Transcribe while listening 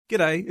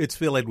G'day, it's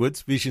Phil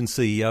Edwards, Vision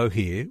CEO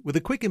here, with a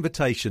quick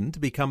invitation to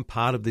become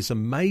part of this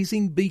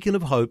amazing beacon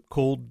of hope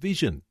called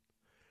Vision.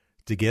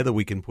 Together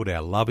we can put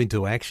our love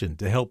into action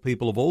to help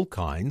people of all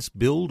kinds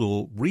build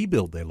or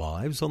rebuild their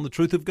lives on the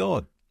truth of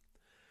God.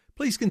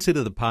 Please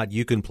consider the part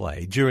you can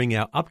play during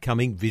our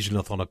upcoming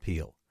Visionathon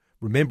appeal,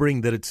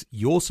 remembering that it's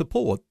your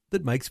support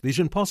that makes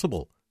Vision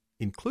possible,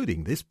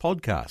 including this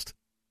podcast.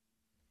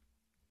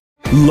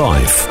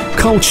 Life,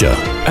 culture,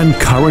 and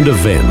current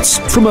events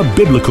from a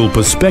biblical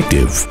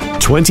perspective.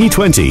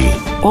 2020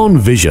 on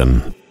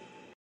Vision.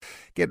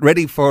 Get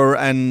ready for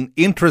an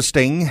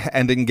interesting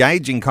and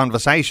engaging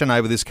conversation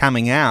over this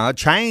coming hour.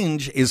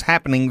 Change is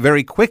happening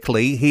very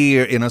quickly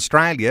here in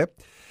Australia.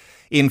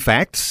 In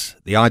fact,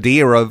 the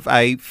idea of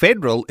a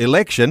federal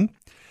election,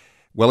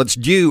 well, it's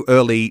due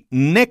early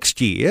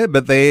next year,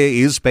 but there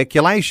is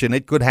speculation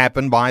it could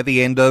happen by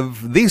the end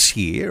of this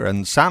year.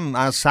 And some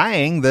are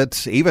saying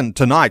that even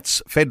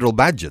tonight's federal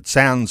budget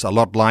sounds a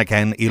lot like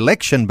an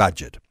election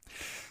budget.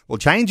 Well,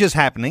 change is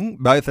happening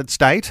both at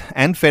state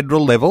and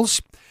federal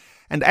levels.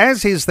 And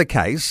as is the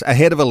case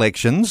ahead of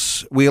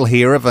elections, we'll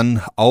hear of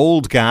an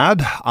old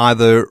guard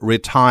either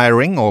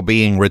retiring or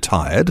being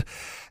retired,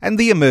 and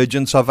the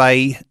emergence of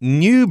a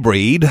new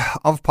breed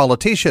of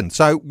politician.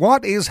 So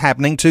what is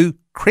happening to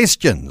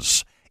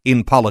Christians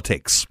in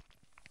politics?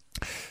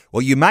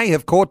 Well, you may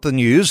have caught the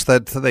news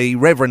that the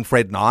Reverend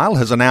Fred Nile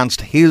has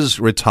announced his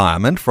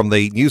retirement from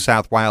the New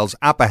South Wales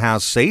Upper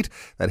House seat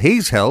that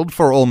he's held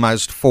for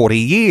almost 40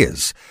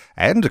 years.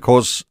 And, of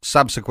course,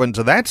 subsequent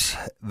to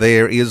that,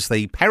 there is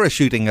the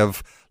parachuting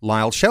of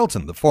Lyle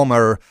Shelton, the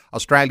former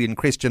Australian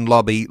Christian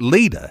Lobby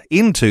leader,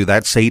 into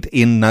that seat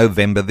in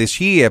November this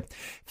year.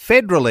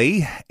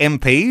 Federally,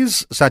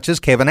 MPs such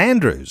as Kevin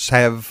Andrews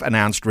have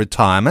announced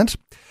retirement.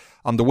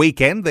 On the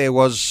weekend, there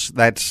was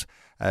that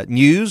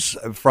news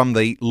from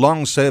the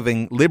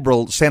long-serving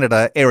Liberal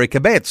Senator Eric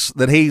Abetz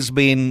that he's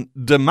been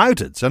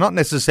demoted. So not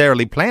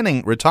necessarily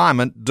planning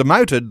retirement,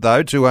 demoted,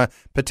 though, to a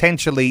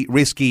potentially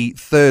risky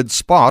third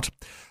spot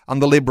on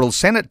the Liberal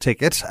Senate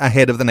ticket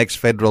ahead of the next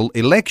federal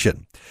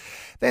election.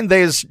 Then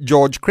there's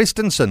George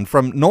Christensen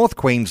from North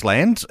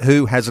Queensland,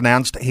 who has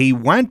announced he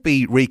won't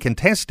be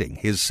recontesting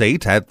his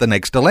seat at the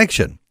next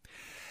election.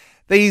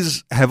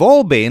 These have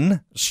all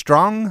been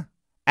strong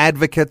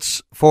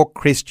advocates for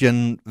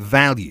Christian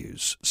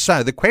values.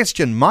 So the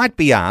question might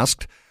be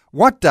asked,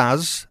 what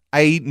does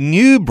a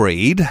new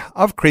breed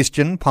of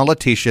Christian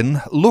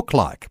politician look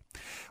like?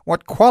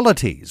 What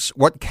qualities,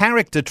 what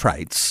character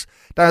traits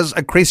does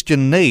a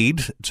Christian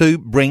need to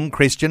bring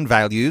Christian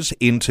values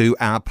into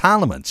our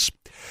parliaments?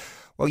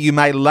 Well, you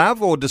may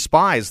love or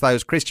despise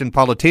those Christian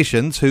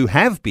politicians who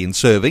have been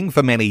serving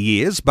for many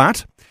years,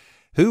 but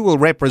who will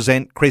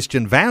represent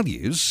Christian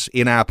values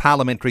in our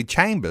parliamentary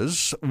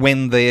chambers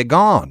when they're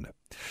gone?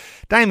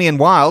 Damien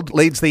Wild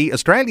leads the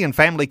Australian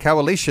Family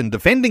Coalition,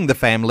 defending the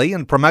family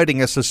and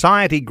promoting a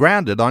society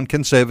grounded on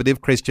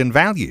conservative Christian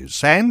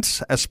values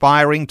and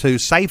aspiring to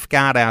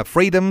safeguard our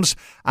freedoms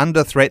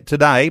under threat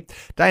today.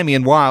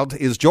 Damien Wild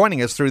is joining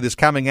us through this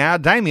coming hour.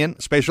 Damien,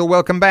 special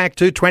welcome back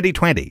to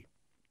 2020.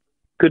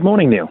 Good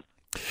morning, Neil.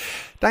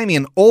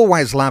 Damien,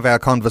 always love our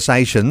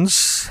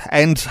conversations,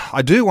 and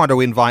I do want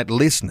to invite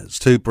listeners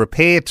to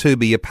prepare to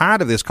be a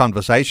part of this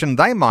conversation.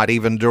 They might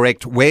even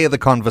direct where the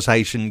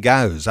conversation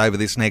goes over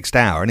this next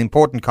hour, an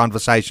important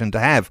conversation to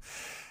have.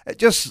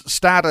 Just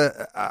start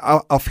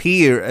off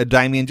here,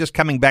 Damien, just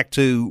coming back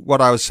to what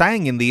I was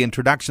saying in the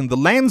introduction. The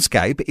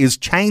landscape is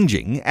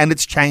changing, and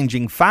it's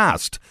changing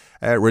fast.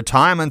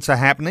 Retirements are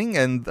happening,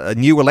 and a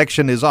new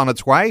election is on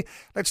its way.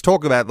 Let's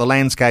talk about the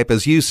landscape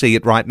as you see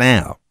it right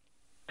now.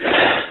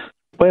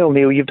 Well,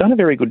 Neil, you've done a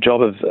very good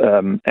job of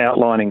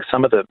outlining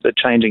some of the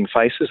changing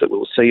faces that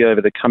we'll see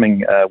over the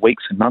coming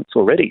weeks and months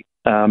already.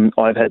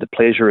 I've had the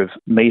pleasure of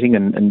meeting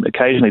and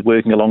occasionally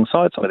working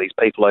alongside some of these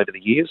people over the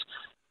years.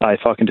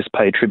 If I can just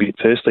pay tribute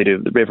firstly to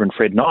the Reverend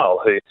Fred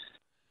Nile, who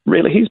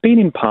really, he's been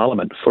in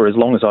Parliament for as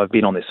long as I've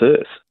been on this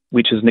earth,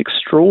 which is an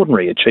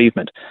extraordinary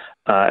achievement.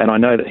 And I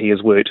know that he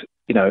has worked,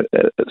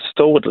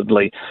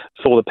 stalwartly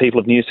for the people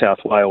of New South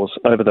Wales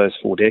over those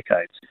 4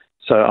 decades.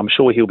 So I'm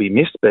sure he'll be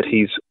missed, but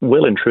he's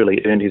well and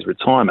truly earned his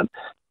retirement.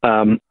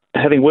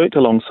 Having worked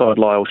alongside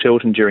Lyle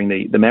Shelton during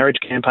the marriage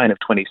campaign of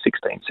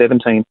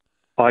 2016-17,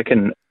 I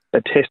can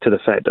attest to the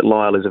fact that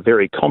Lyle is a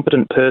very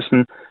competent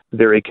person,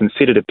 very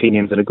considered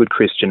opinions and a good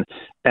Christian,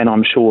 and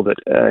I'm sure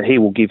that he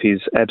will give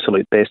his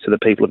absolute best to the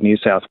people of New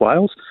South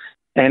Wales.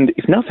 And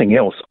if nothing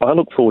else, I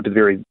look forward to the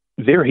very,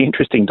 very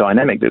interesting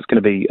dynamic that's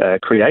going to be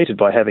created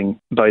by having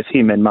both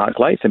him and Mark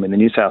Latham in the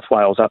New South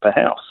Wales Upper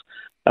House.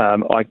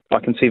 I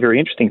can see very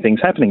interesting things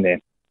happening there.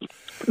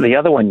 The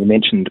other one you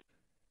mentioned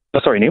Oh,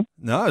 sorry, Neil.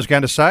 No, I was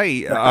going to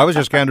say, I was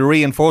just going to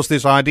reinforce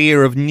this idea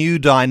of new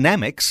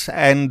dynamics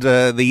and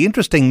the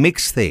interesting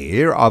mix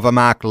there of a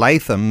Mark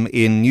Latham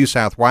in New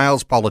South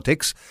Wales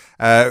politics,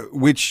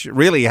 which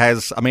really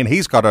has, I mean,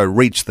 he's got a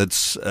reach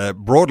that's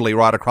broadly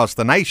right across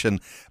the nation,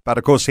 but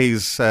of course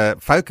his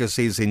focus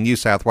is in New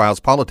South Wales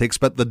politics,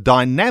 but the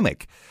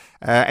dynamic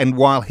And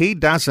while he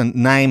doesn't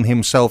name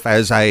himself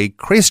as a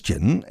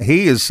Christian,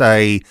 he is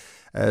a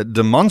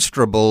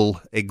demonstrable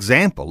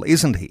example,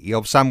 isn't he,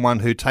 of someone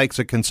who takes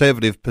a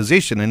conservative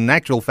position and in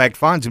actual fact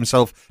finds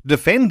himself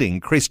defending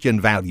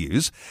Christian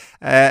values,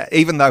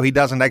 even though he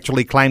doesn't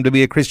actually claim to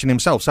be a Christian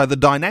himself. So the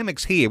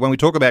dynamics here, when we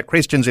talk about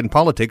Christians in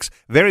politics,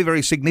 very,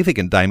 very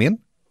significant, Damien.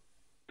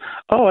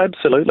 Oh,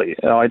 absolutely.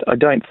 I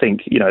don't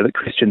think, that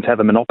Christians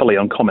have a monopoly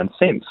on common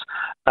sense.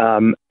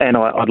 And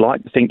I'd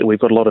like to think that we've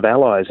got a lot of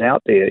allies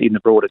out there in the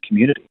broader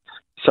community.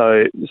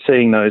 So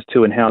seeing those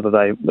two and how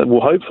they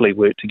will hopefully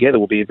work together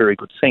will be a very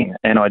good thing.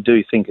 And I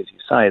do think, as you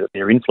say, that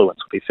their influence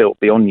will be felt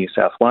beyond New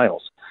South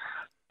Wales.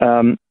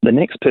 The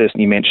next person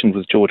you mentioned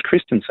was George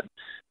Christensen.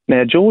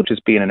 Now, George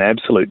has been an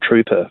absolute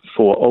trooper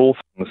for all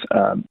things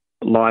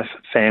life,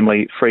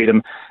 family,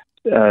 freedom.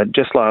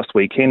 Just last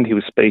weekend, he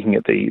was speaking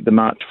at the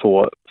March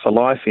for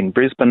Life in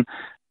Brisbane,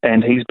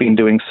 and he's been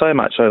doing so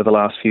much over the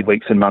last few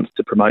weeks and months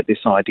to promote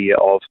this idea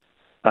of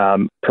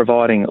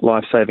providing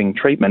life-saving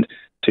treatment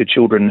to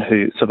children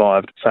who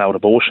survived failed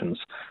abortions.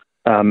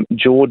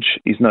 George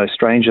is no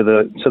stranger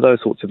to those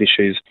sorts of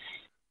issues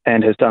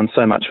and has done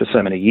so much for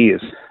so many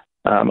years.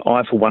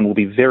 I, for one, will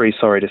be very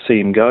sorry to see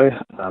him go.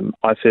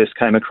 I first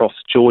came across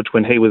George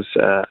when he was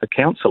a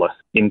councillor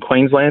in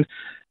Queensland,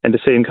 and to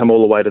see him come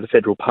all the way to the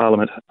federal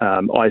parliament,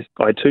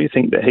 I too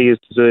think that he has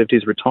deserved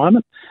his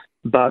retirement,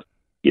 but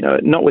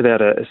not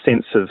without a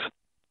sense of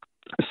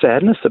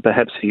sadness that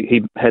perhaps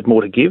he had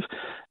more to give,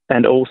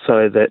 and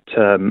also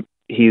that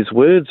his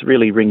words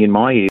really ring in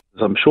my ears,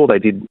 as I'm sure they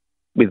did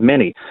with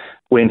many,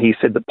 when he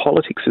said that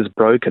politics is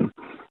broken.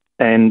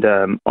 And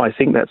I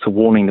think that's a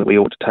warning that we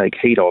ought to take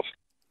heed of.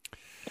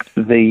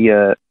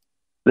 The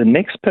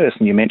next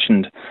person you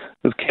mentioned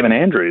was Kevin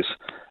Andrews,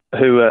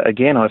 who,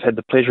 again, I've had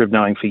the pleasure of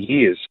knowing for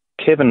years.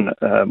 Kevin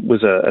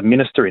was a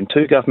minister in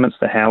two governments,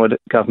 the Howard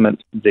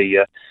government,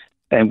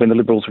 and when the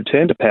Liberals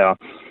returned to power.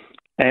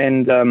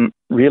 And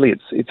really,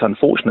 it's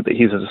unfortunate that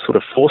his is a sort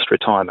of forced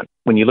retirement.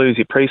 When you lose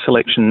your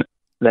pre-selection,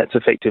 that's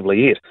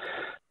effectively it.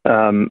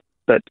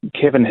 But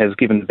Kevin has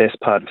given the best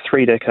part of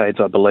 3 decades,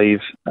 I believe,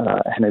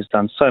 and has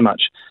done so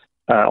much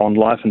on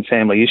life and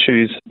family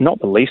issues, not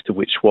the least of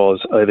which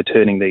was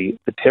overturning the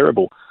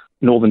terrible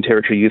Northern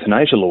Territory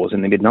euthanasia laws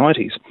in the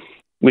mid-90s,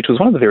 which was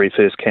one of the very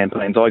first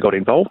campaigns I got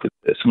involved with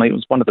personally. It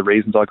was one of the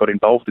reasons I got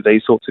involved with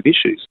these sorts of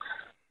issues.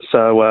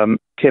 So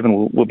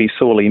Kevin will be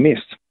sorely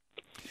missed.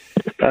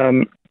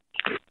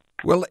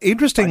 Well,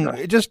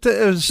 interesting. Just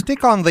to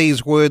stick on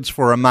these words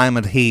for a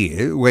moment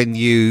here, when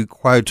you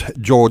quote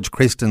George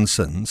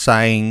Christensen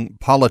saying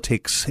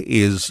politics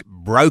is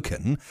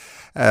broken,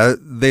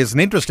 there's an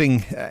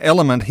interesting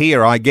element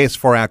here, I guess,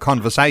 for our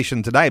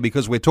conversation today,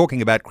 because we're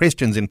talking about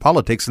Christians in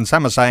politics, and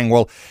some are saying,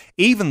 well,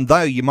 even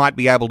though you might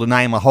be able to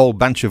name a whole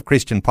bunch of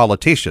Christian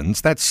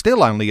politicians, that's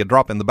still only a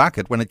drop in the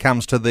bucket when it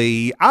comes to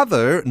the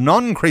other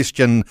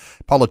non-Christian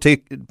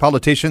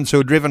politicians who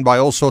are driven by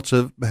all sorts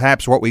of,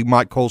 perhaps what we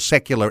might call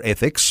secular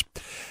ethics.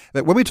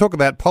 But when we talk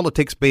about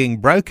politics being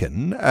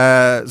broken,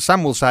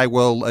 some will say,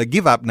 well,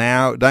 give up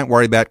now, don't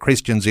worry about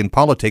Christians in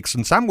politics.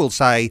 And some will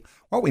say,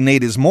 what we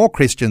need is more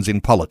Christians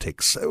in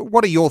politics.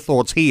 What are your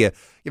thoughts here?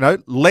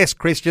 Less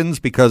Christians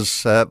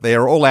because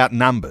they're all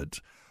outnumbered,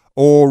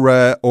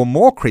 or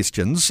more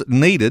Christians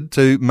needed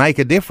to make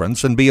a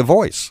difference and be a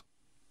voice?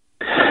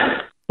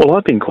 Well,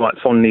 I've been quite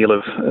fond, Neil,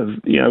 of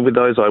with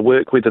those I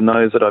work with and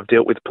those that I've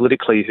dealt with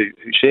politically who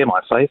share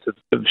my faith,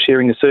 of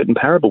sharing a certain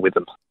parable with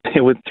them.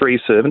 There were 3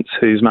 servants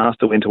whose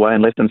master went away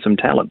and left them some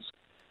talents.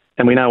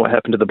 And we know what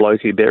happened to the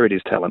bloke who buried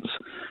his talents.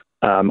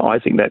 I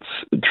think that's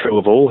true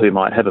of all who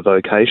might have a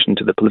vocation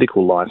to the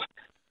political life.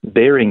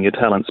 Burying your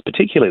talents,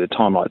 particularly at a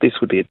time like this,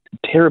 would be a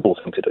terrible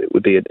thing to do. It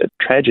would be a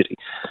tragedy.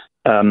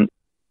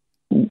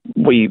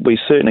 We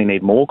certainly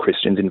need more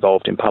Christians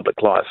involved in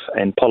public life,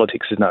 and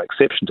politics is no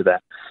exception to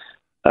that.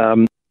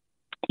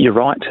 You're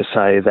right to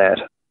say that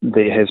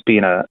there has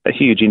been a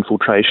huge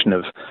infiltration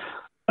of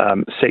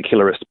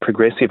secularist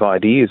progressive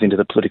ideas into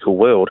the political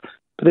world,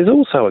 but there's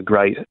also a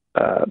great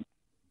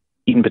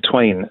in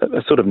between,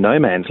 a sort of no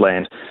man's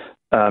land.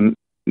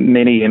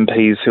 Many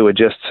MPs who are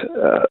just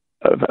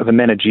of a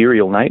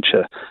managerial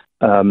nature,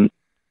 and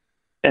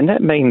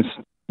that means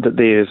that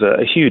there's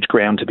a huge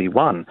ground to be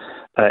won.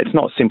 It's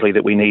not simply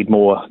that we need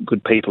more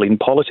good people in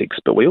politics,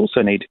 but we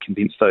also need to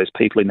convince those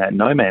people in that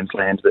no man's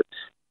land that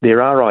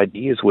there are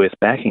ideas worth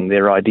backing,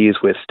 there are ideas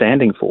worth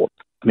standing for.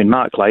 I mean,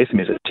 Mark Latham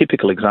is a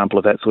typical example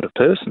of that sort of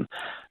person.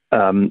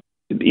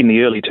 In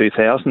the early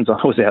 2000s,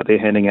 I was out there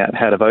handing out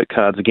how to vote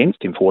cards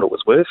against him for what it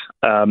was worth.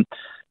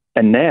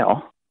 And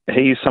now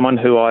he's someone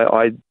who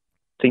I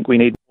think we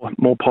need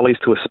more pollies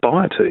to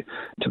aspire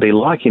to be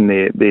like in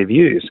their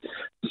views.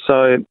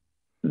 So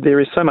there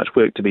is so much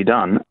work to be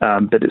done,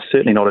 but it's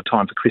certainly not a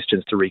time for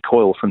Christians to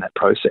recoil from that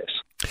process.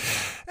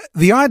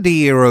 The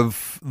idea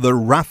of the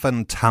rough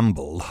and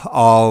tumble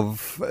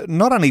of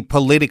not only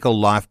political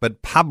life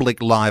but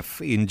public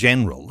life in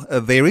general,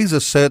 there is a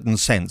certain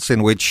sense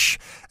in which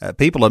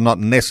people are not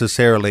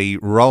necessarily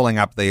rolling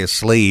up their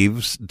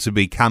sleeves to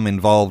become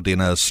involved in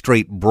a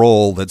street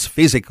brawl that's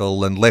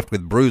physical and left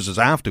with bruises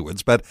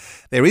afterwards, but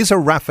there is a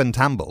rough and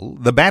tumble.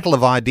 The battle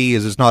of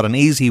ideas is not an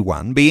easy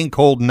one. Being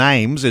called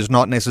names is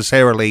not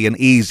necessarily an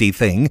easy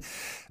thing.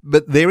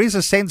 But there is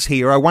a sense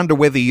here, I wonder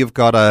whether you've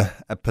got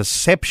a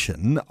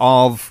perception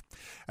of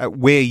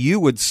where you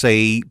would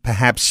see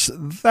perhaps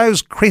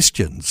those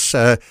Christians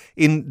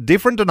in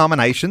different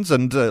denominations,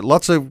 and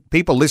lots of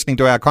people listening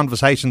to our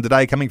conversation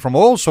today coming from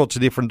all sorts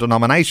of different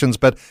denominations,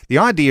 but the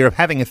idea of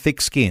having a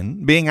thick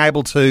skin, being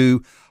able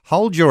to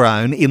hold your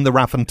own in the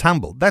rough and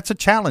tumble, that's a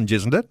challenge,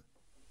 isn't it?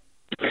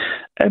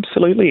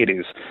 Absolutely it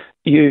is.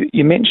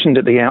 You mentioned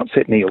at the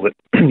outset, Neil, that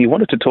you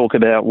wanted to talk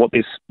about what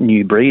this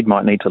new breed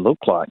might need to look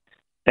like.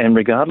 And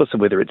regardless of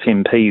whether it's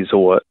MPs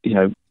or,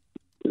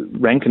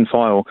 rank and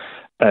file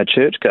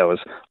churchgoers,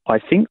 I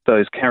think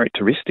those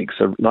characteristics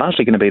are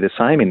largely going to be the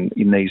same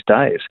in these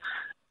days.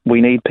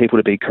 We need people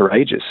to be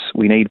courageous.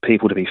 We need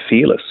people to be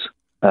fearless.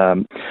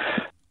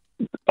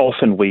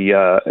 Often we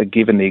are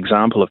given the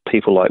example of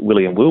people like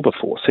William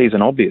Wilberforce. He's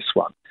an obvious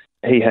one.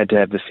 He had to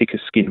have the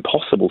thickest skin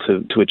possible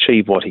to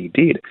achieve what he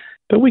did.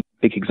 But we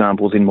pick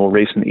examples in more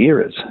recent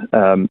eras.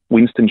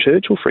 Winston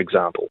Churchill, for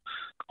example,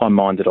 I'm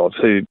minded of,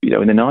 who,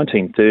 in the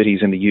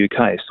 1930s in the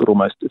UK stood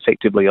almost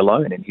effectively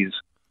alone in his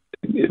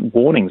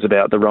warnings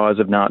about the rise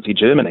of Nazi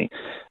Germany.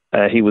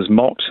 He was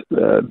mocked,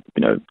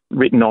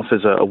 written off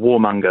as a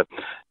warmonger,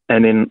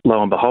 and then,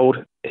 lo and behold,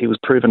 he was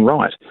proven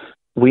right.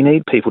 We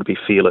need people to be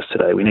fearless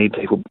today. We need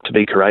people to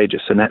be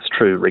courageous, and that's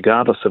true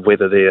regardless of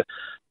whether they're,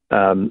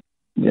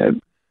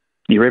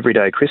 your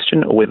everyday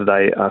Christian or whether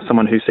they are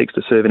someone who seeks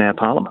to serve in our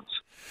parliaments.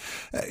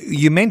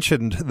 You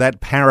mentioned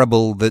that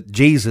parable that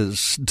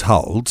Jesus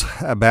told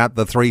about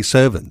the three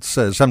servants.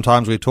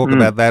 Sometimes we talk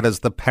about that as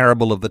the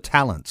parable of the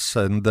talents,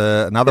 and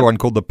another one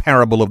called the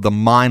parable of the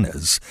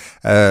miners,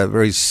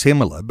 very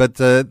similar. But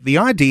the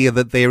idea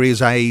that there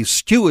is a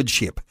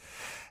stewardship,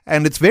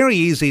 and it's very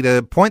easy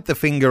to point the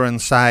finger and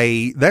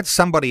say, that's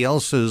somebody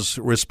else's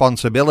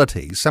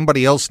responsibility.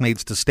 Somebody else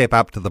needs to step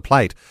up to the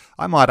plate.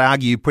 I might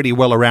argue pretty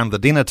well around the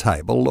dinner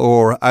table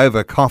or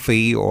over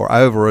coffee or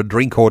over a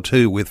drink or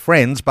two with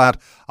friends,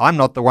 but I'm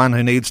not the one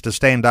who needs to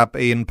stand up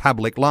in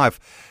public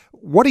life.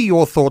 What are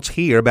your thoughts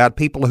here about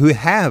people who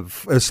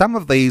have some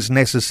of these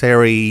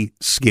necessary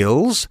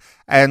skills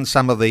and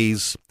some of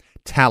these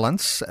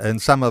talents and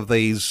some of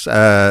these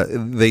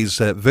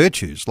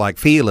virtues like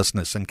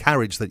fearlessness and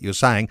courage that you're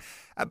saying,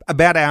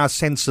 about our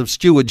sense of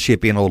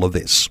stewardship in all of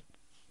this?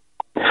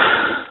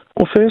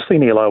 Well, firstly,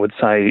 Neil, I would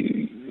say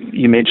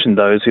you mentioned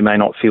those who may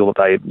not feel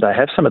that they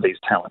have some of these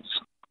talents.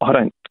 I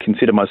don't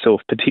consider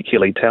myself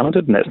particularly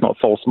talented, and that's not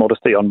false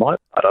modesty on my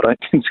part. I don't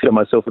consider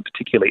myself a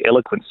particularly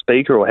eloquent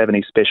speaker or have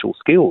any special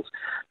skills.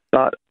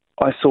 But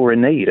I saw a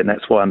need, and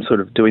that's why I'm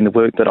sort of doing the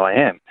work that I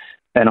am.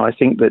 And I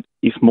think that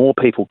if more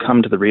people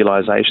come to the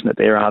realisation that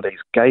there are these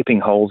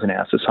gaping holes in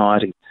our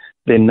society,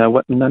 then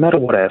no matter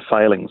what our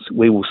failings,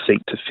 we will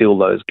seek to fill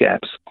those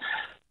gaps.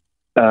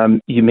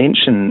 You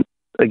mentioned,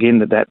 again,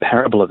 that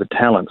parable of the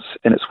talents,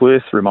 and it's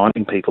worth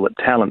reminding people that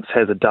talents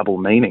has a double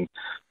meaning.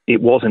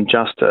 It wasn't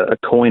just a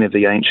coin of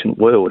the ancient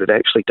world. It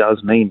actually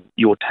does mean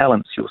your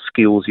talents, your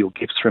skills, your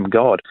gifts from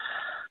God.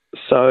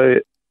 So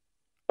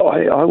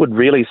I would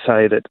really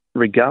say that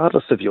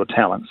regardless of your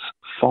talents,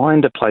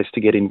 find a place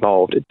to get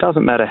involved. It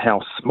doesn't matter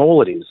how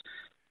small it is.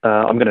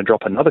 I'm going to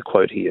drop another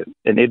quote here,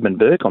 in Edmund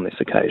Burke on this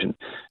occasion,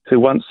 who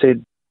once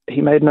said,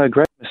 he made no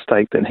greater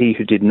mistake than he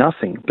who did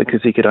nothing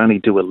because he could only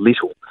do a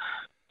little.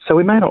 So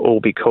we may not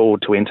all be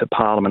called to enter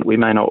Parliament. We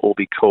may not all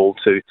be called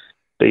to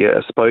be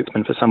a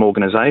spokesman for some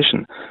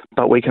organisation,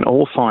 but we can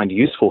all find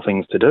useful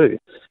things to do.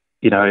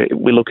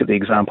 We look at the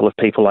example of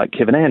people like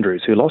Kevin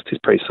Andrews, who lost his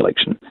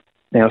pre-selection.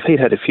 Now, if he'd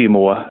had a few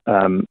more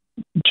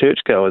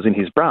churchgoers in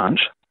his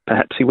branch,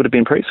 perhaps he would have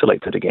been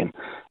pre-selected again.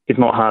 It's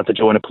not hard to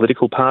join a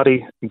political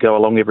party, go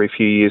along every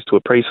few years to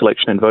a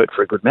pre-selection and vote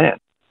for a good man.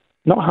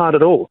 Not hard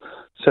at all.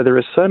 So there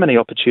are so many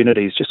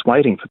opportunities just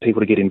waiting for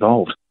people to get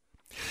involved.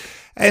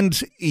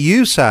 And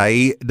you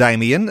say,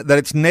 Damien, that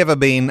it's never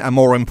been a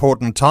more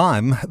important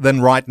time than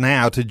right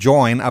now to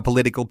join a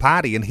political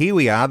party. And here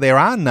we are. There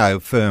are no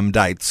firm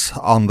dates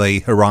on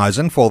the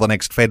horizon for the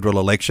next federal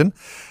election.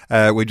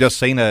 We've just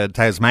seen a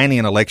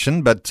Tasmanian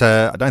election, but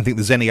I don't think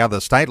there's any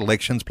other state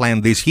elections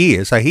planned this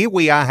year. So here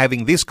we are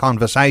having this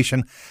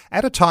conversation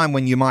at a time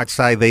when you might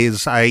say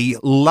there's a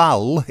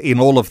lull in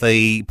all of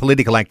the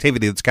political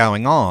activity that's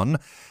going on.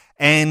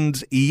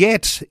 And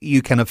yet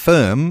you can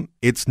affirm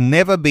it's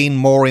never been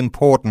more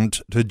important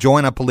to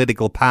join a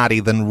political party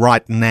than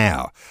right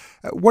now.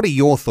 What are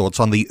your thoughts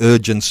on the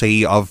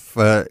urgency of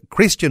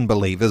Christian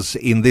believers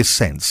in this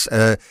sense,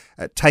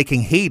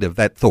 taking heed of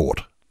that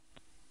thought?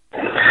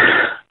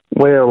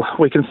 Well,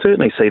 we can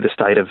certainly see the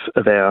state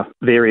of our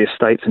various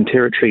states and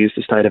territories,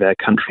 the state of our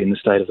country and the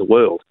state of the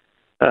world.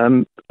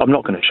 I'm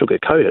not going to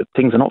sugarcoat it.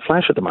 Things are not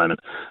flash at the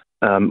moment.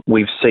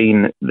 We've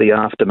seen the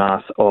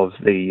aftermath of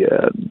the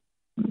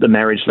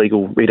marriage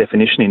legal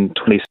redefinition in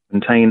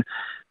 2017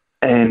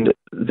 and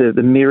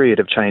the myriad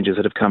of changes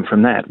that have come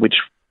from that, which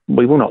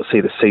we will not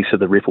see the cease of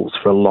the ripples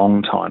for a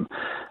long time.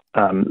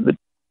 The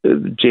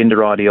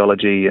gender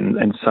ideology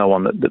and so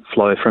on that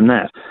flow from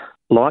that.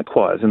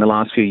 Likewise, in the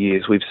last few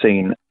years, we've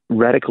seen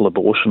radical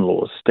abortion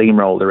laws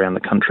steamrolled around the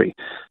country.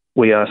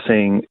 We are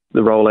seeing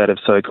the rollout of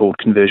so-called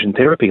conversion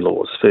therapy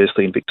laws,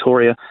 firstly in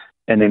Victoria,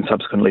 and then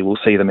subsequently we'll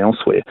see them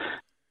elsewhere.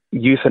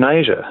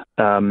 Euthanasia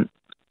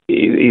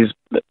it's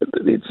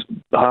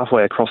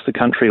halfway across the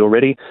country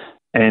already,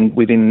 and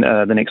within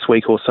the next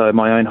week or so,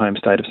 my own home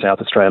state of South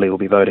Australia will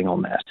be voting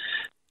on that.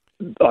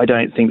 I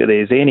don't think that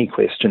there's any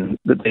question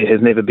that there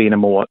has never been a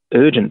more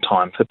urgent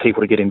time for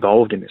people to get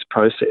involved in this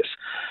process.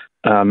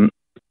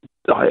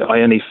 I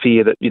only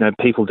fear that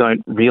people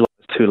don't realise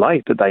too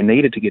late that they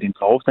needed to get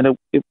involved, and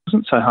it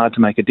wasn't so hard to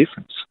make a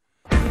difference.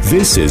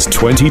 This is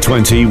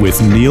 2020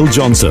 with Neil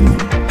Johnson,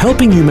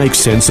 helping you make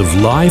sense of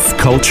life,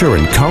 culture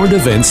and current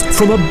events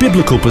from a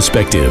biblical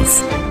perspective.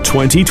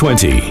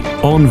 2020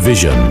 on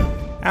Vision.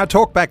 Our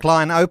talkback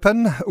line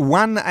open,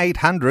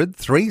 1800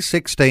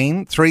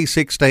 316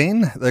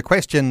 316. The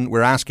question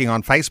we're asking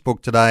on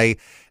Facebook today,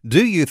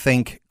 do you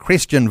think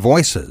Christian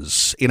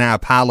voices in our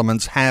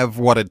parliaments have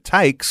what it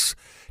takes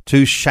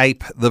to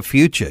shape the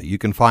future? You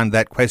can find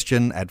that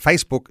question at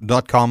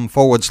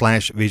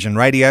facebook.com/Vision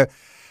Radio.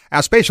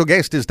 Our special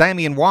guest is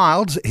Damien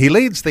Wild. He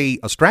leads the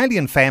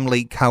Australian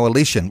Family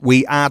Coalition.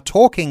 We are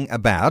talking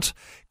about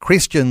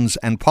Christians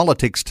and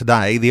politics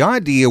today. The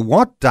idea,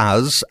 what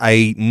does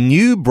a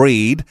new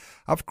breed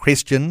of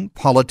Christian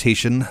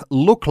politician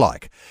look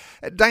like?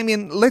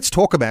 Damien, let's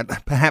talk about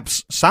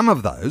perhaps some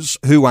of those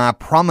who are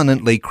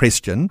prominently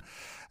Christian,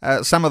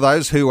 some of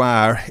those who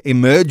are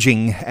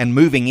emerging and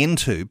moving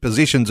into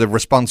positions of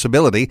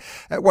responsibility.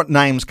 What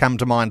names come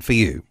to mind for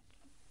you?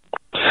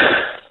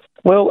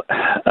 Well,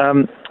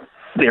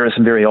 there are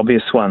some very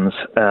obvious ones.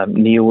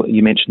 Neil,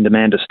 you mentioned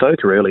Amanda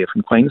Stoker earlier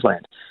from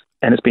Queensland,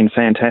 and it's been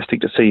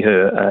fantastic to see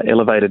her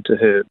elevated to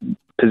her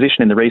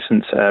position in the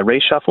recent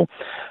reshuffle.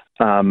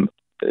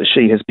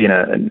 She has been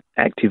an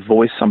active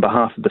voice on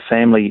behalf of the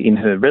family in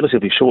her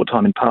relatively short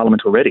time in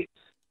Parliament already,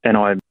 and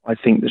I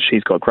think that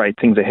she's got great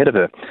things ahead of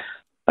her.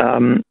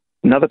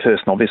 Another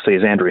person, obviously,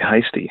 is Andrew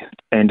Hastie,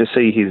 and to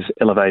see his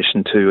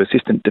elevation to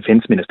Assistant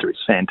Defence Minister is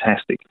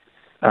fantastic.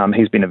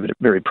 He's been a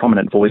very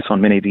prominent voice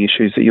on many of the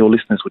issues that your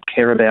listeners would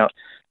care about,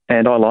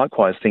 and I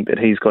likewise think that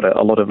he's got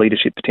a lot of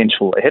leadership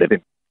potential ahead of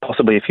him,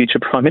 possibly a future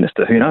Prime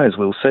Minister. Who knows?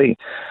 We'll see.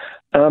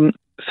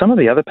 Some of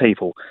the other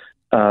people,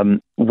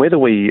 whether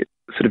we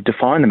sort of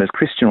define them as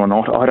Christian or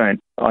not, I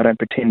don't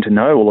pretend to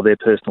know all of their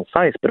personal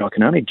faith, but I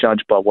can only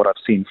judge by what I've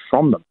seen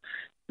from them,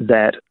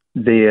 that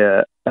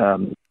their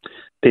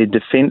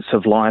defence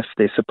of life,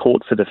 their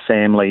support for the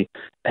family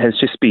has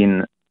just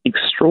been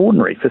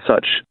extraordinary for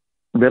such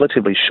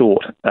relatively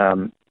short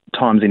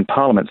times in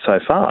Parliament so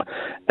far.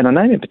 And I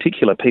name in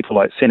particular people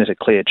like Senator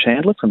Claire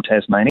Chandler from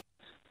Tasmania,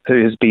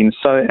 who has been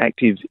so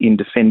active in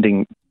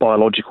defending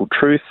biological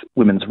truth,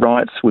 women's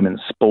rights,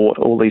 women's sport,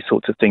 all these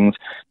sorts of things.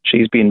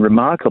 She's been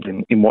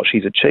remarkable in what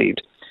she's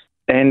achieved.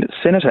 And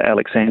Senator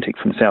Alex Antic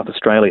from South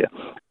Australia,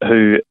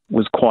 who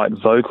was quite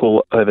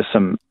vocal over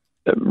some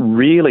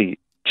really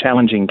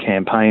challenging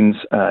campaigns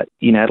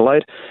in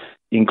Adelaide,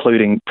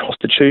 including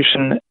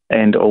prostitution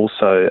and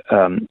also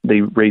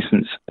the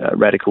recent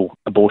radical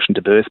abortion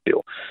to birth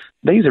bill.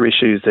 These are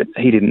issues that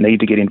he didn't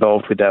need to get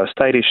involved with. They were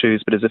state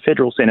issues, but as a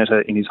federal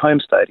senator in his home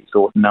state, he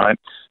thought, no,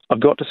 I've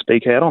got to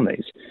speak out on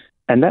these.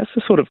 And that's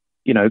the sort of,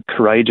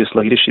 courageous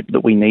leadership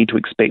that we need to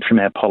expect from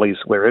our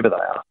pollies wherever they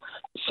are.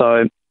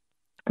 So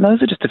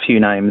those are just a few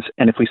names,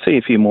 and if we see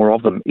a few more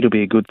of them, it'll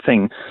be a good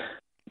thing.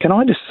 Can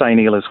I just say,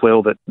 Neil, as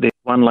well, that there's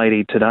one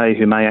lady today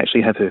who may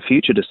actually have her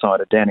future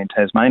decided down in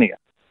Tasmania.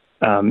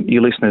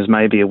 Your listeners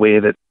may be aware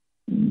that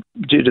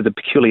due to the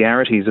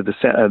peculiarities of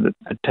the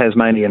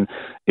Tasmanian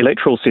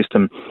electoral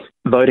system,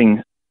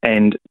 voting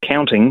and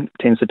counting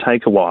tends to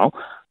take a while.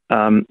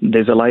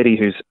 There's a lady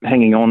who's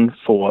hanging on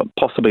for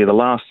possibly the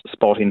last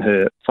spot in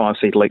her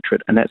 5-seat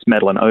electorate, and that's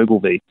Madeleine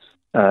Ogilvie,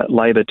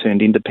 Labor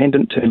turned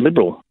independent turned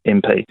Liberal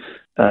MP.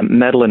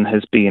 Madeleine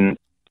has been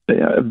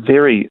a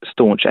very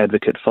staunch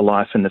advocate for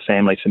life and the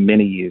family for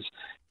many years,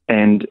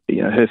 and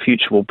her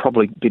future will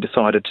probably be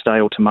decided today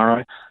or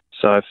tomorrow.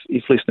 So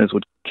if listeners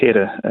would care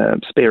to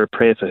spare a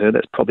prayer for her,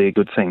 that's probably a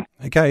good thing.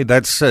 Okay,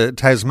 that's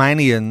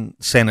Tasmanian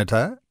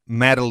Senator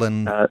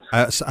Madeleine, Upper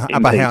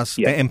House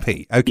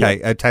MP.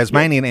 Okay,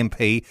 Tasmanian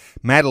MP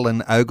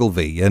Madeleine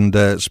Ogilvie,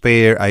 and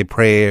spare a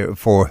prayer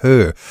for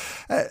her.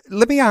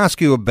 Let me ask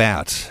you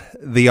about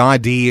the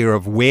idea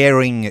of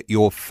wearing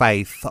your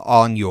faith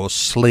on your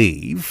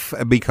sleeve?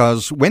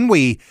 Because when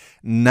we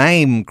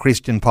name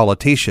Christian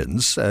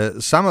politicians,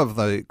 some of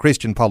the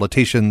Christian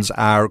politicians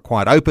are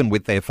quite open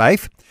with their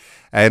faith,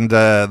 and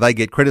they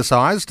get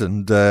criticised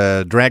and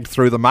dragged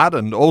through the mud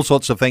and all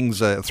sorts of things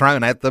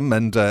thrown at them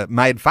and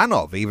made fun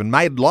of, even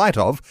made light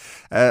of.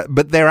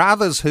 But there are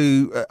others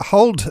who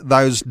hold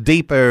those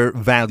deeper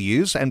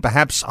values and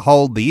perhaps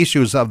hold the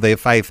issues of their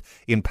faith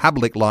in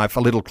public life a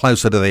little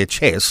closer to their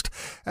chest.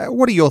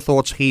 What are your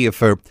thoughts here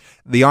for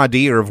the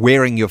idea of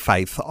wearing your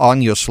faith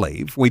on your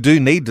sleeve? We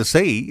do need to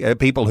see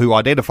people who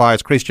identify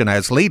as Christian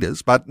as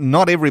leaders, but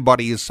not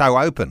everybody is so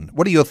open.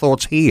 What are your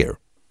thoughts here?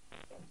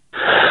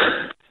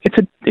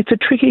 It's a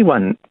tricky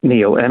one,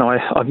 Neil, and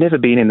I've never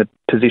been in the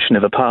position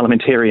of a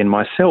parliamentarian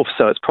myself,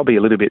 so it's probably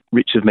a little bit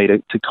rich of me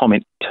to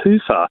comment too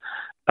far.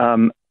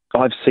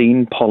 I've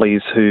seen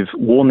pollies who've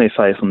worn their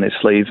faith on their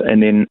sleeve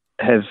and then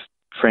have,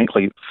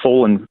 frankly,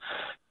 fallen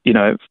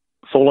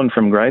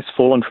from grace,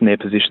 fallen from their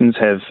positions,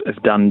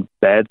 have done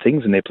bad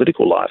things in their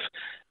political life,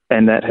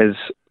 and that has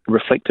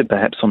reflected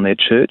perhaps on their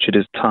church. It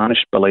has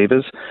tarnished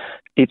believers.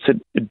 It's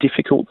a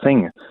difficult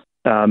thing.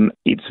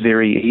 It's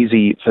very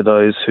easy for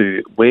those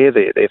who wear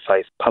their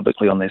faith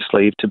publicly on their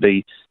sleeve to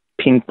be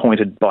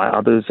pinpointed by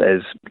others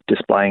as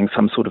displaying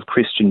some sort of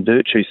Christian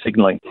virtue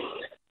signalling.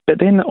 But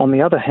then, on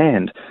the other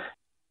hand,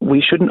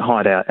 we shouldn't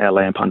hide our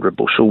lamp under a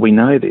bushel. We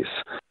know this.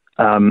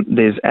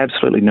 There's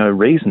absolutely no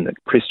reason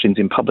that Christians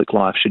in public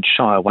life should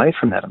shy away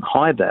from that and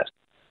hide that.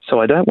 So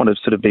I don't want to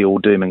sort of be all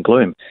doom and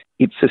gloom.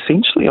 It's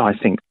essentially, I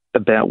think,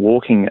 about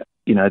walking,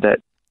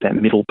 that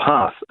middle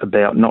path,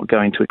 about not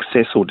going to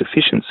excess or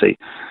deficiency.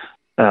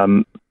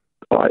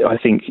 I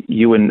think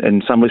you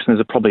and some listeners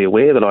are probably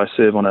aware that I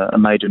serve on a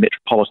major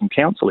metropolitan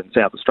council in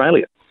South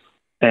Australia,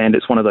 and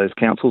it's one of those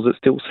councils that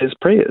still says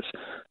prayers.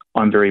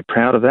 I'm very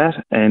proud of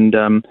that, and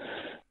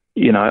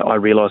I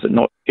realise that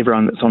not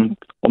everyone that's on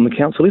the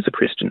council is a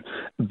Christian,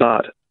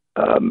 but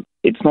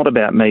it's not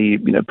about me,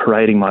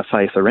 parading my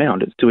faith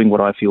around. It's doing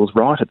what I feel is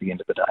right at the end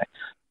of the day.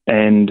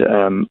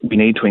 And we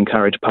need to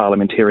encourage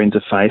parliamentarians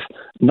of faith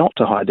not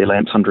to hide their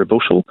lamps under a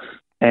bushel,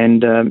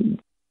 and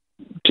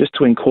just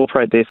to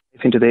incorporate their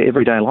faith into their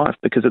everyday life,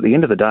 because at the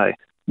end of the day,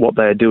 what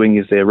they are doing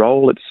is their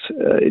role.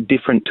 It's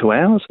different to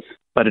ours,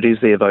 but it is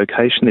their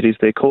vocation, it is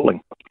their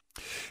calling.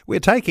 We're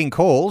taking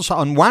calls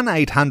on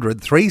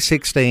 1800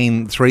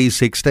 316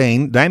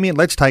 316. Damien,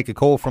 let's take a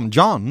call from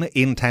John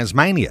in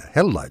Tasmania.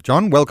 Hello,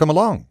 John. Welcome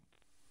along.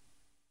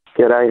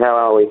 G'day, how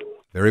are we?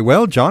 Very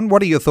well, John.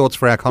 What are your thoughts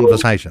for our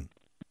conversation?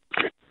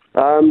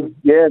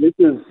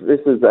 This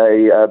is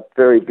a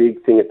very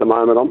big thing at the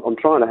moment. I'm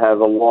trying to have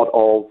a lot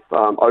of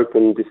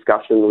open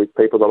discussion with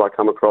people that I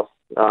come across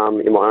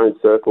in my own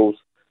circles.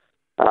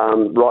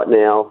 Right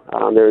now,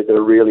 there is a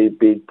really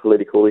big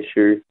political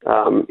issue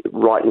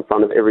right in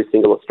front of every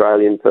single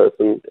Australian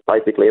person,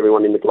 basically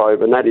everyone in the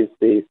globe, and that is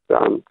these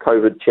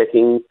COVID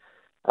tracking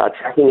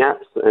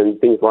apps and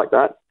things like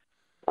that.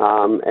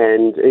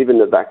 And even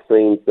the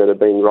vaccines that are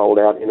being rolled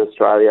out in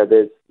Australia,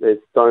 there's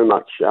so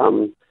much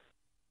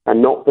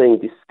not being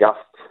discussed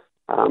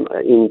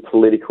in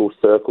political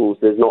circles.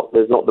 There's not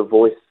the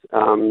voice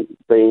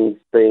being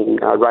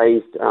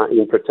raised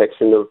in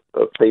protection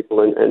of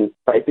people and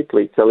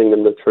basically telling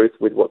them the truth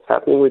with what's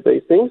happening with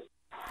these things.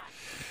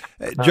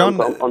 John,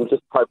 I'm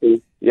just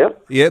hoping.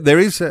 Yeah, there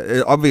is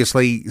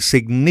obviously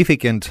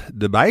significant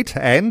debate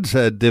and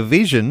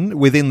division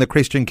within the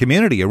Christian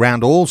community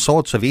around all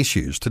sorts of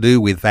issues to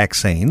do with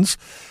vaccines.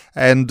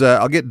 And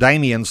I'll get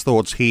Damien's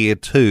thoughts here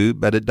too,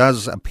 but it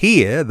does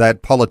appear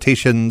that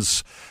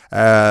politicians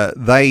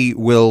they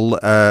will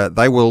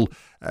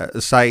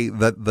say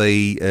that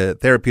the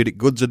Therapeutic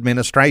Goods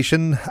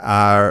Administration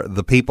are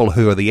the people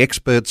who are the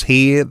experts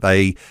here.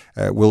 They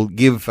will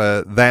give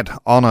that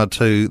honour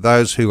to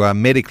those who are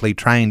medically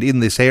trained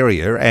in this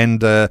area. And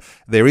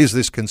there is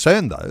this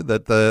concern, though,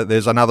 that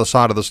there's another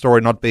side of the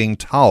story not being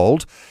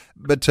told.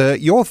 But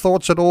your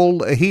thoughts at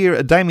all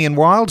here, Damien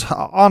Wild,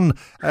 on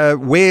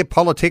where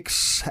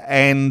politics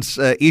and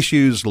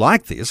issues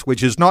like this,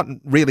 which is not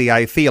really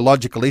a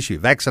theological issue,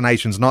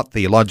 vaccination's not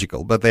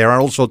theological, but there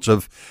are all sorts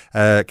of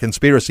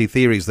conspiracy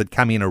theories that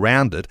come in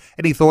around it.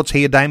 Any thoughts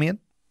here, Damien?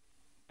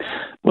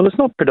 Well, it's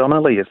not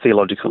predominantly a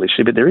theological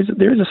issue, but there is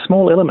a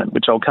small element,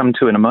 which I'll come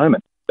to in a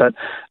moment. But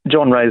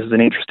John raises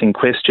an interesting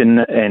question,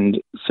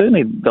 and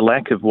certainly the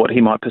lack of what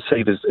he might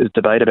perceive as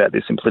debate about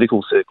this in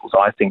political circles,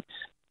 I think,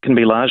 can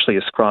be largely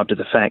ascribed to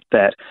the fact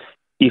that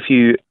if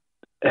you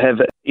have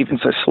even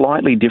so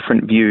slightly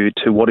different view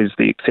to what is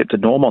the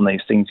accepted norm on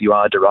these things, you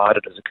are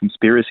derided as a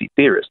conspiracy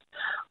theorist.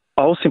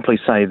 I'll simply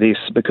say this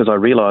because I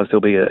realise there'll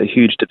be a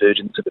huge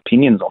divergence of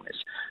opinions on this,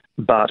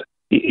 but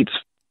it's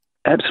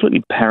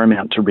absolutely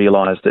paramount to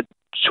realise that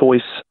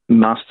choice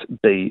must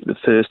be the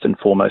first and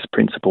foremost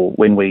principle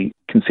when we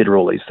consider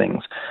all these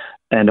things.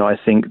 And I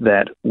think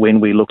that when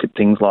we look at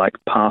things like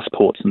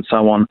passports and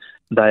so on,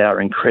 they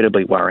are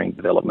incredibly worrying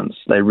developments.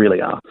 They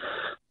really are.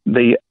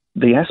 The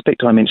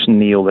aspect I mentioned,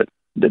 Neil,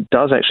 that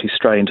does actually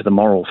stray into the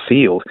moral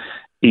field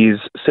is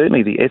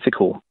certainly the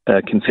ethical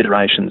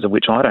considerations, of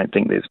which I don't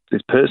think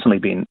there's personally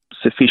been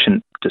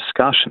sufficient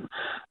discussion,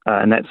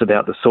 and that's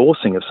about the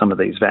sourcing of some of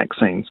these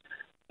vaccines.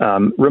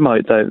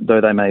 Remote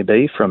though they may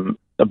be from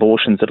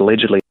abortions that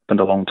allegedly happened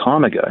a long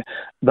time ago,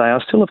 they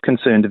are still of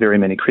concern to very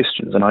many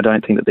Christians, and I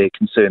don't think that their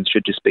concerns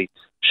should just be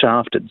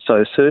shafted.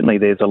 So certainly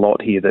there's a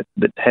lot here that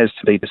has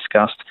to be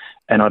discussed,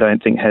 and I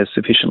don't think has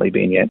sufficiently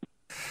been yet.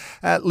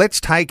 Let's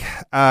take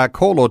a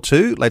call or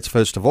two. Let's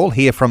first of all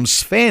hear from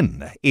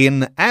Sven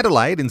in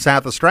Adelaide in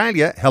South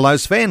Australia. Hello,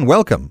 Sven.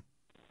 Welcome.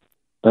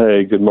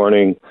 Hey, good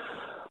morning.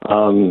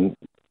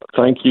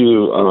 Thank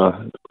you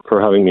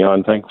for having me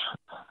on. Thanks.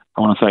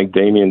 I want to thank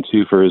Damien,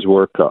 too, for his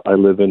work. I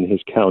live in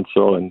his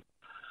council, and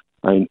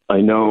I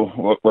know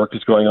what work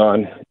is going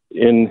on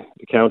in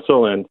the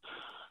council and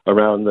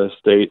around the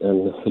state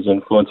and his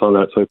influence on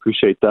that, so I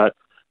appreciate that.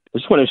 I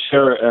just want to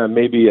share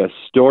maybe a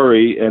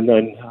story and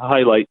then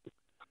highlight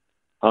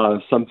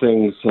some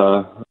things,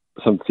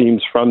 some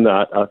themes from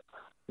that.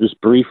 Just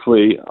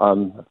briefly,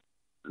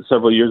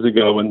 several years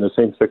ago when the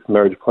same-sex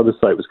marriage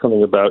plebiscite was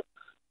coming about,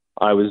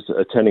 I was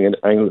attending an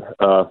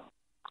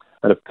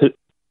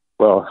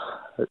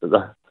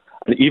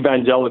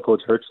evangelical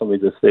church, let me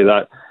just say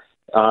that.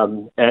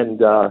 And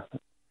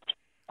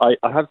I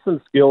have some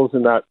skills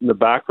in the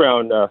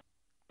background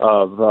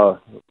of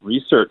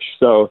research.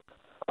 So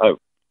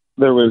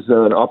there was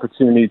an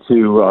opportunity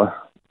to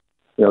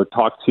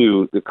talk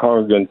to the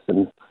congregants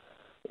in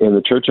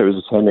the church I was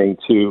attending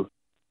to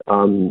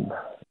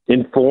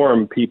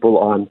inform people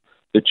on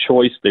the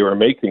choice they were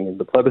making in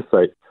the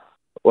plebiscite.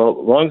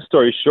 Well, long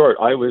story short,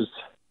 I was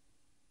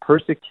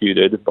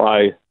persecuted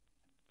by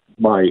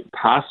my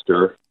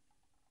pastor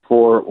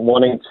for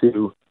wanting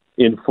to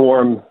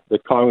inform the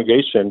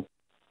congregation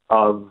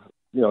of,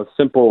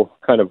 simple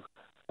kind of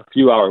a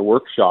few-hour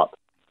workshop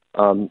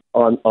on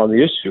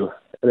the issue.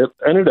 And it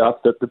ended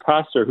up that the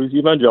pastor, who's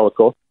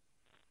evangelical,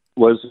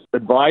 was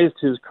advised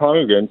his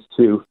congregants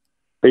to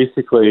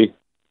basically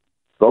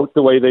vote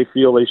the way they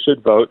feel they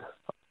should vote.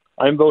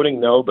 I'm voting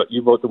no, but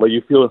you vote the way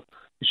you feel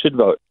you should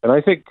vote. And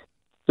I think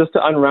just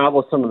to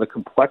unravel some of the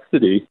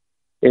complexity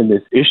in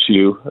this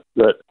issue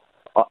that,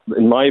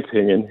 in my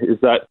opinion, is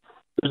that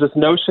there's this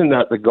notion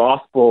that the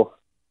gospel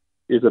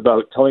is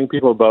about telling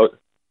people about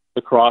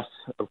the cross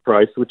of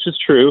Christ, which is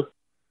true,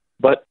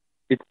 but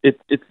many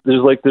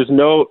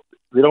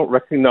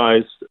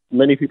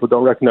people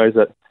don't recognize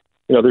that,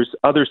 there's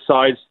other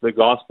sides to the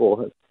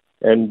gospel,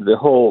 and the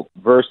whole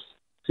verse,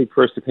 seek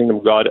first the kingdom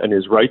of God and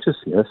his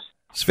righteousness.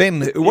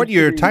 Sven, what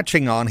you're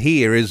touching on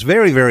here is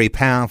very, very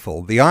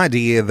powerful. The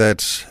idea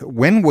that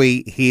when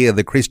we hear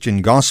the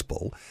Christian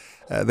gospel,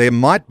 there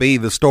might be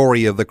the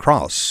story of the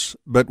cross,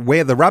 but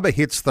where the rubber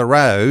hits the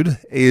road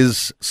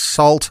is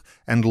salt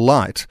and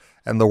light,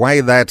 and the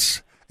way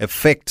that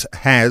effect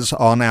has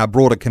on our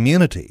broader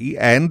community,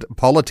 and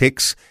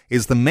politics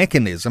is the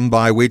mechanism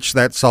by which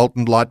that salt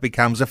and light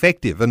becomes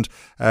effective. And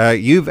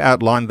you've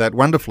outlined that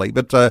wonderfully.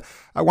 But I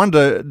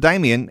wonder,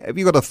 Damien, have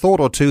you got a thought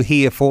or two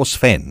here for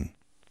Sven?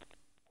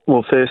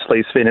 Well,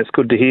 firstly, Sven, it's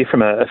good to hear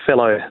from a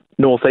fellow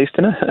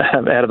northeasterner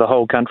out of the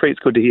whole country. It's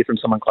good to hear from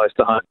someone close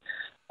to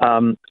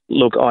home.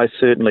 Look, I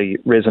certainly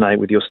resonate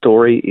with your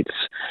story.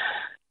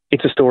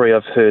 It's a story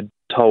I've heard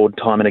told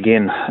time and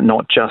again,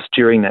 not just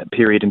during that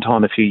period in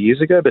time a few years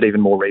ago, but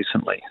even more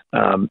recently.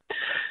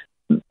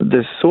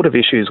 The sort of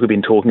issues we've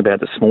been talking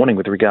about this morning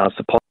with regards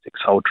to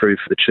politics hold true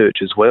for the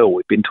church as well.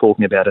 We've been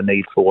talking about a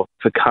need for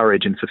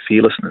courage and for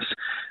fearlessness,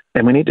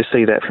 and we need to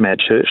see that from our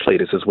church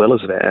leaders as well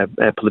as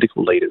our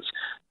political leaders.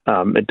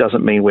 It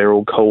doesn't mean we're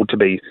all called to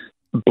be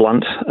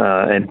blunt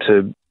and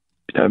to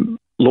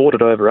lord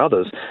it over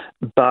others,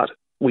 but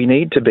we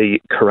need to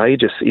be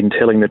courageous in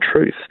telling the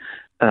truth.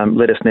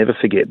 Let us never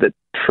forget that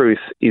truth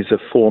is a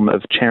form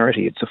of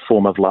charity. It's a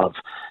form of love.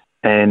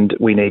 And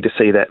we need to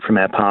see that from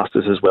our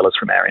pastors as well as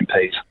from our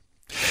MPs.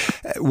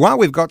 While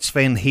we've got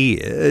Sven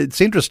here,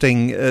 it's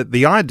interesting,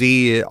 the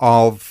idea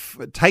of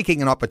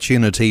taking an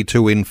opportunity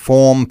to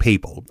inform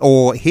people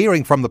or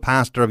hearing from the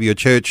pastor of your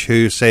church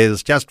who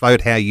says, just vote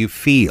how you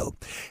feel.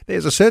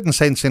 There's a certain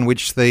sense in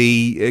which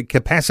the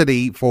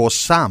capacity for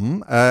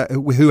some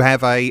who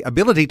have a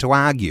ability to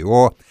argue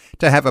or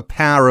to have a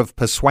power of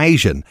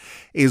persuasion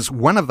is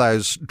one of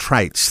those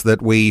traits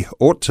that we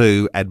ought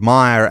to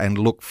admire and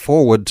look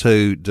forward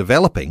to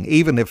developing,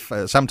 even if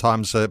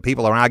sometimes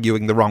people are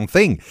arguing the wrong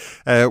thing.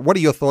 What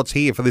are your thoughts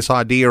here for this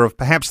idea of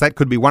perhaps that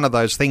could be one of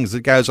those things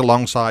that goes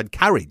alongside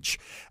courage,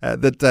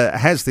 that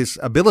has this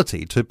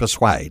ability to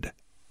persuade?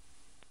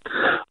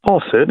 Oh,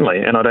 certainly.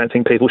 And I don't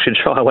think people should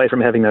shy away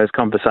from having those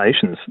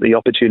conversations. The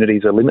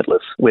opportunities are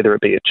limitless, whether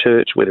it be at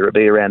church, whether it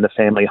be around the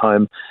family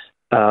home.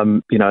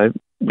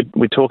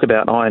 We talk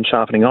about iron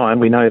sharpening iron.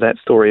 We know that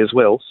story as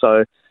well.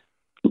 So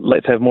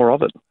let's have more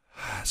of it.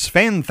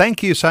 Sven,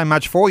 thank you so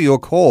much for your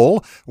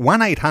call.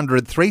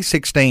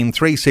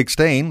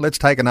 1-800-316-316. Let's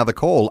take another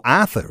call.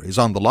 Arthur is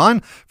on the line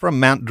from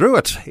Mount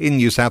Druitt in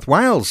New South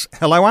Wales.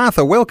 Hello,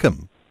 Arthur.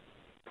 Welcome.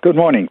 Good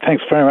morning.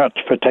 Thanks very much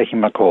for taking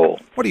my call.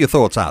 What are your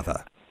thoughts,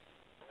 Arthur?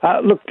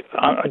 Look,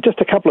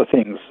 just a couple of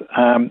things.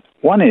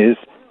 One is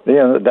the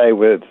other day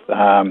with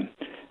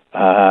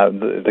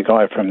the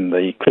guy from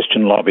the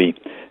Christian Lobby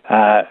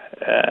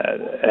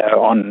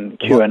on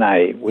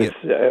Q&A was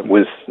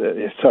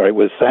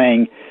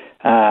saying,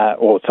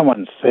 or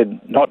someone said,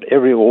 not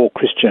all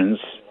Christians,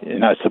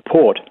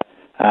 support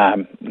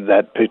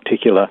that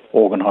particular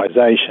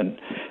organisation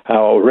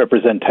or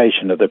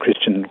representation of the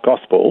Christian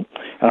gospel.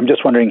 And I'm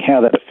just wondering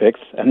how that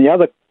affects. And the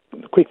other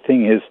quick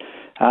thing is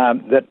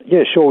that,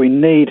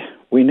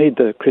 we need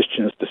the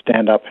Christians to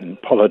stand up in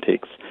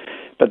politics.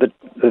 But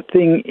the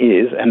thing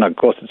is, and of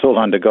course it's all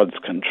under God's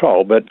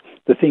control, but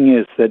the thing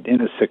is that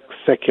in a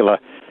secular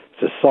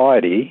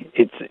society,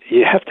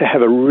 you have to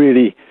have a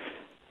really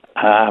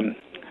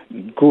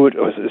good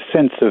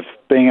sense of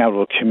being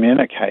able to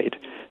communicate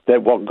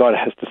that what God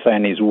has to say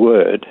in His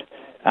Word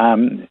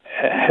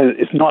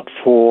is not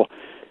for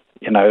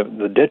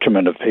the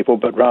detriment of people,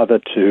 but rather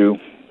to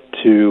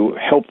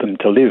help them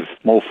to live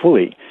more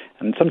fully.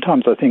 And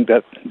sometimes I think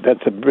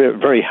that's a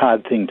very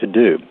hard thing to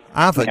do.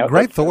 Arthur,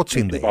 great thoughts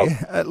in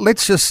there.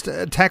 Let's just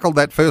tackle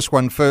that first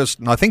one first.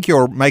 And I think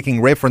you're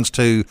making reference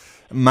to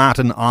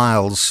Martin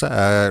Iles'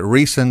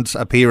 recent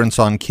appearance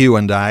on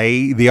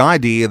Q&A, the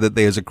idea that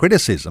there's a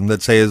criticism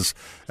that says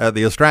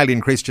the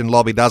Australian Christian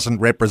Lobby doesn't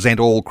represent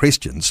all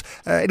Christians.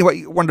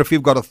 Anyway, I wonder if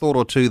you've got a thought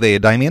or two there,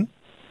 Damien?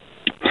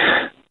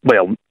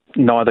 Well,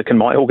 neither can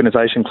my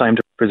organisation claim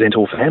to represent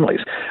all families,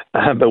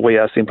 but we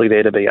are simply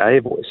there to be a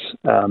voice.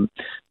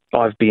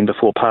 I've been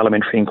before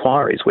parliamentary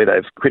inquiries where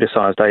they've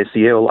criticised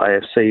ACL,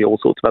 AFC, all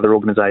sorts of other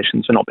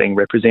organisations for not being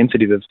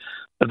representative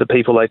of the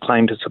people they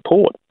claim to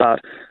support.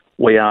 But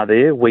we are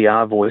there, we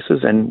are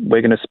voices, and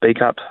we're going to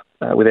speak up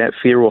without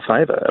fear or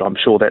favour. I'm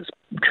sure that's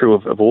true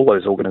of all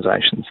those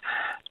organisations.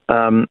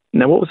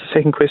 Now, what was the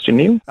second question,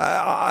 Neil?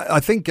 I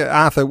think,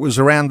 Arthur, was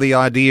around the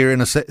idea in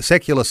a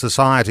secular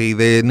society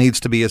there needs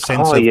to be a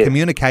sense of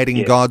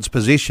communicating God's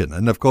position.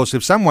 And, of course,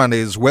 if someone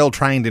is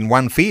well-trained in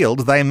one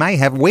field, they may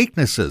have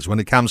weaknesses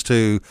when it comes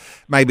to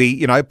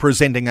maybe,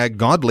 presenting a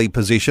godly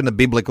position, a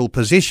biblical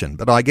position.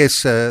 But I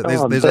guess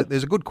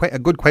there's a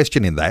good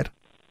question in that.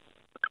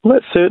 Well,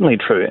 that's certainly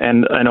true.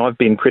 And I've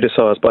been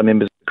criticised by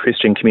members of the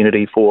Christian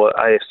community for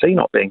AFC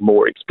not being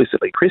more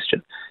explicitly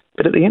Christian.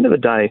 But at the end of the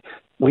day,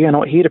 we are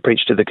not here to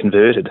preach to the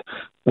converted.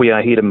 We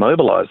are here to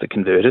mobilise the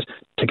converted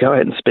to go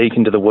out and speak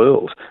into the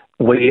world.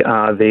 We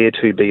are there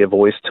to be a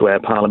voice to our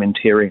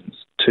parliamentarians,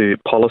 to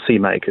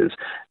policymakers,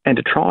 and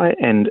to try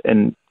and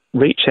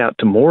reach out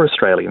to more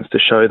Australians to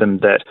show them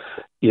that,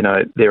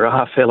 there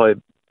are fellow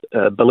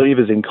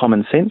believers in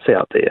common sense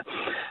out there.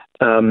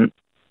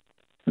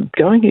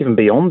 Going even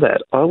beyond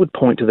that, I would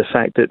point to the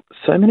fact that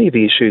so many of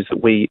the issues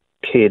that we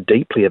care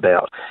deeply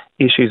about,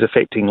 issues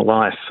affecting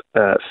life,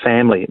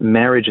 family,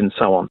 marriage and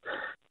so on,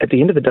 at the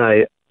end of the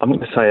day, I'm going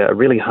to say a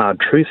really hard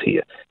truth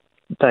here.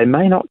 They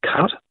may not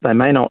cut, they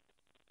may not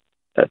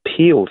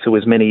appeal to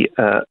as many,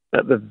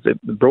 the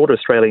broader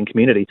Australian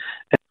community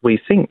as we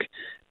think.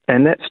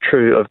 And that's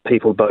true of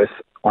people both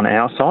on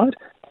our side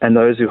and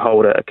those who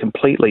hold a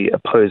completely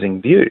opposing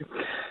view.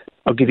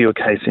 I'll give you a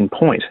case in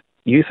point.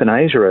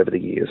 Euthanasia over the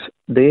years,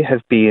 there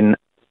have been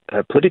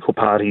political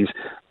parties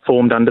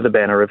formed under the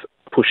banner of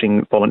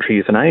pushing voluntary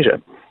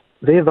euthanasia.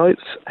 Their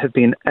votes have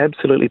been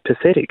absolutely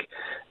pathetic,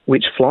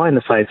 which fly in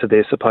the face of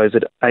their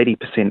supposed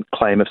 80%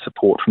 claim of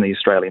support from the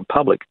Australian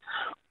public.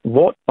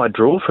 What I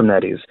draw from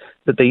that is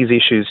that these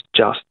issues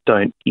just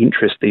don't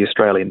interest the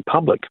Australian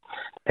public.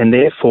 And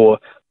therefore,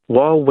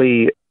 while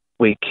we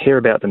care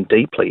about them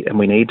deeply and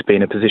we need to be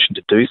in a position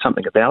to do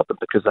something about them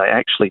because they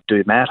actually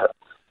do matter,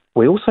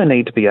 we also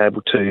need to be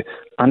able to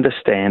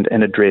understand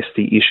and address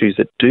the issues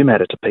that do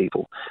matter to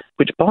people,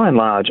 which by and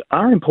large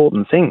are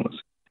important things.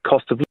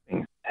 Cost of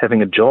living,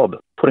 having a job,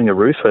 putting a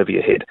roof over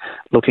your head,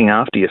 looking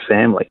after your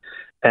family.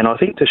 And I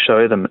think to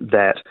show them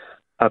that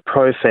a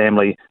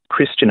pro-family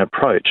Christian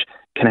approach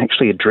can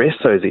actually address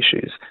those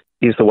issues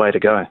is the way to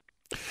go.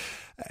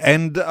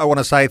 And I want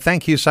to say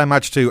thank you so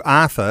much to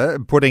Arthur,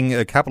 putting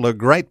a couple of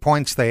great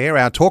points there.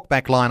 Our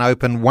talkback line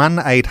open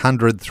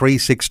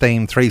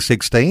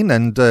 1-800-316-316,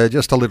 and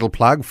just a little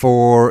plug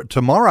for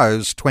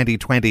tomorrow's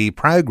 2020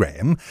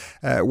 program,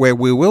 where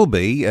we will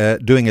be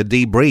doing a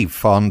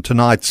debrief on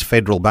tonight's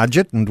federal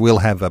budget, and we'll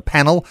have a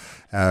panel,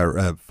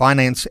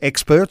 finance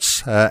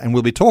experts, and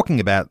we'll be talking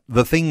about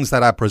the things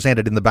that are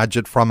presented in the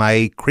budget from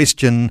a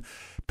Christian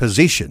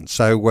position.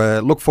 So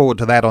look forward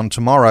to that on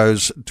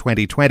tomorrow's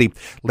 2020.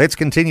 Let's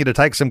continue to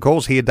take some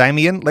calls here,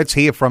 Damien. Let's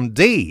hear from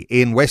Dee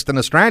in Western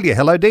Australia.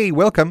 Hello, Dee.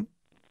 Welcome.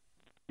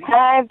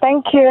 Hi,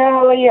 thank you.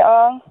 How are you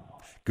all?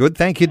 Good,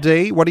 thank you,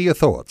 Dee. What are your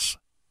thoughts?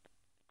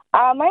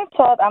 My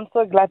thought, I'm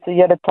so glad to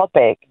hear the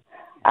topic.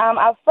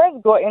 I'll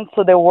first go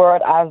into the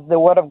word as the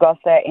word of God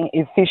said in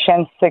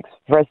Ephesians 6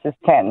 verses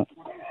 10.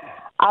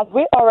 As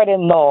we already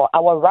know,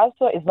 our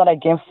wrestle is not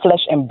against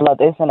flesh and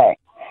blood, isn't it?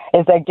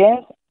 It's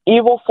against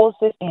evil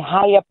forces in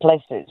higher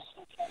places.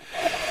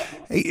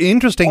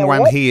 Interesting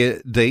one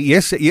here, Dee.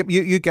 Yes,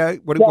 you go.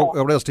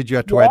 What else did you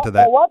have to add to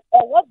that?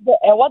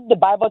 And what the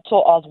Bible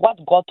told us, what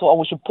God told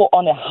us, we should put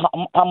on the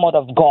armor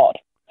of God.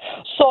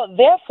 So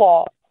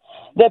therefore,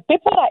 The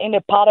people that are in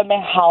the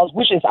Parliament House,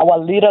 which is our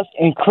leaders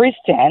in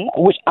Christian,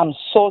 which I'm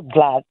so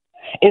glad,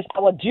 it's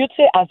our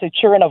duty as the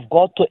children of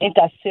God to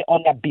intercede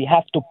on their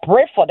behalf, to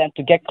pray for them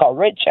to get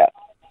courageous.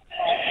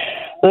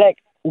 Like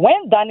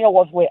when Daniel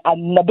was with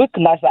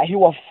Nebuchadnezzar, he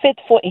was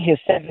faithful in his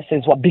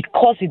services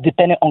because he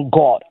depended on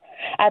God.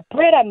 I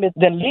pray that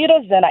the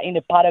leaders that are in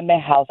the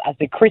Parliament House, as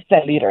the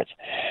Christian leaders,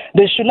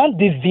 they should not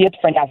deviate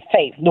from their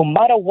faith, no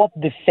matter what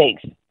they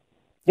face.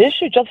 They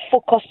should just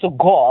focus to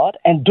God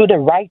and do the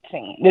right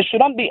thing. They should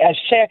not be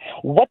ashamed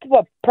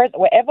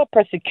whatever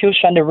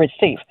persecution they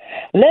receive.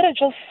 Let it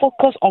just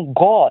focus on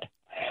God.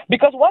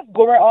 Because what's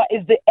going on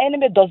is the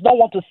enemy does not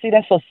want to see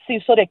them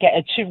succeed so they can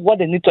achieve what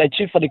they need to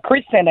achieve for the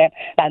Christian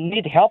that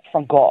need help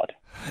from God.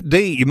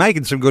 Dee, you're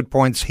making some good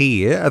points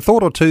here. A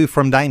thought or two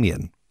from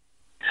Damien.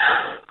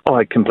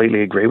 I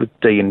completely agree with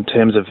Dee in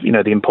terms of,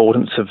 the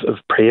importance of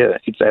prayer.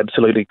 It's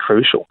absolutely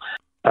crucial.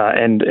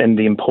 And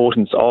the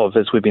importance of,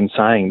 as we've been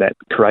saying, that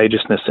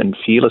courageousness and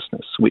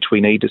fearlessness, which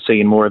we need to see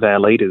in more of our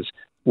leaders,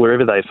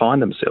 wherever they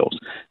find themselves.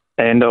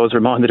 And I was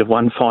reminded of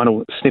one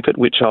final snippet,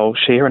 which I'll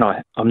share, and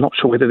I'm not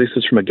sure whether this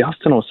is from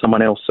Augustine or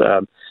someone else.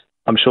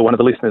 I'm sure one of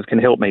the listeners can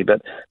help me,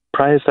 but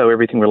pray as though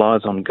everything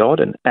relies on God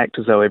and act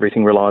as though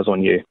everything relies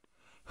on you.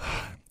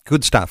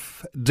 Good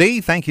stuff.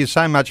 Dee, thank you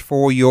so much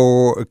for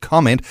your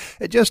comment.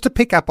 Just to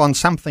pick up on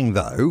something,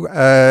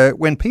 though,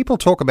 when people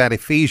talk about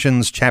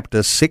Ephesians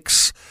chapter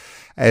 6,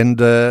 and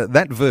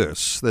that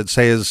verse that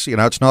says,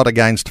 it's not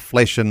against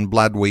flesh and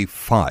blood we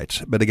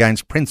fight, but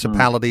against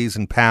principalities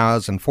and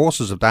powers and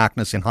forces of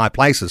darkness in high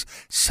places.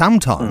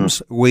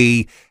 Sometimes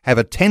we have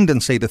a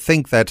tendency to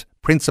think that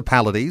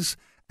principalities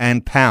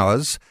and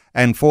powers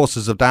and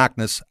forces of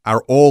darkness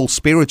are all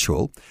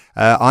spiritual.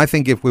 I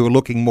think if we were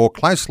looking more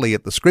closely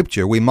at the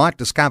scripture, we might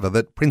discover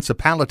that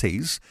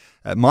principalities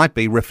might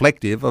be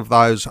reflective of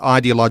those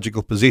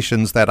ideological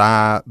positions that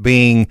are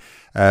being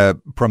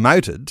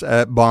promoted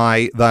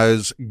by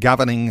those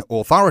governing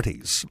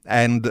authorities,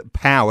 and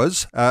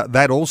powers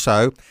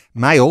that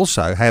may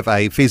also have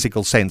a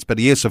physical sense. But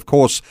yes, of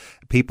course,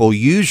 people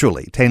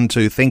usually tend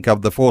to think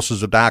of the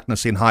forces of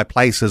darkness in high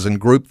places and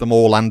group them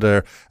all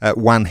under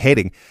one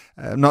heading.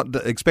 Not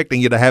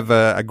expecting you to have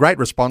a great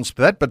response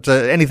to that, but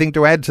anything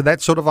to add to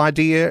that sort of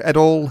idea at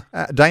all,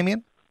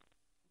 Damien?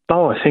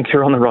 Oh, I think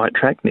you're on the right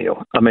track,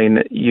 Neil. I mean,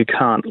 you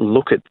can't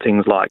look at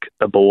things like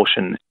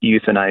abortion,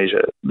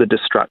 euthanasia, the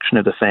destruction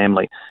of the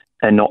family,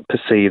 and not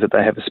perceive that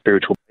they have a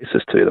spiritual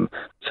basis to them.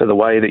 So the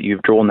way that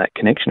you've drawn that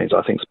connection is,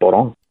 I think, spot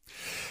on.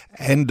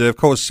 And, of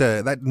course,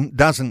 that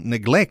doesn't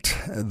neglect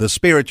the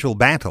spiritual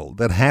battle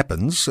that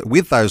happens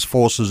with those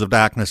forces of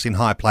darkness in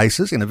high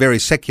places. In a very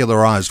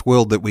secularised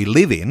world that we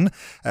live in,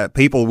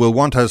 people will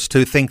want us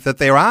to think that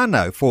there are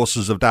no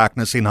forces of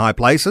darkness in high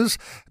places,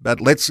 but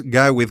let's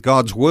go with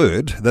God's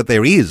word that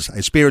there is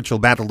a spiritual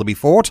battle to be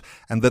fought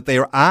and that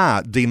there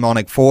are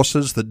demonic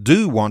forces that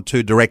do want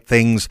to direct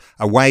things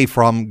away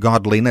from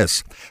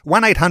godliness.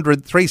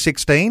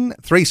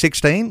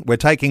 1-800-316-316. We're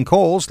taking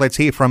calls. Let's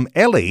hear from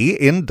Ellie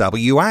in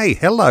WA.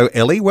 Hello,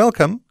 Ellie.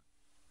 Welcome.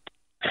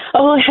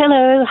 Oh,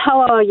 hello. How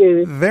are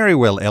you? Very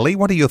well, Ellie.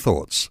 What are your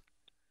thoughts?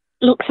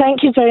 Look,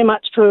 thank you very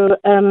much for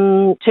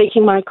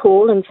taking my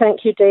call, and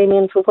thank you,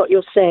 Damien, for what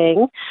you're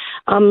saying.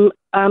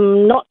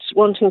 I'm not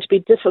wanting to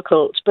be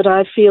difficult, but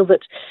I feel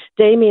that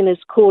Damien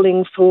is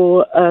calling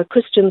for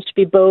Christians to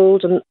be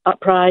bold and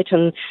upright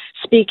and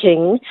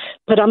speaking,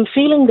 but I'm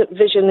feeling that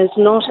Vision is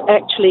not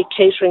actually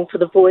catering for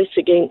the voice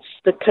against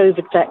the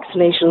COVID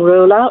vaccination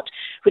rollout,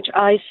 which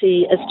I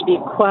see as to be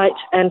quite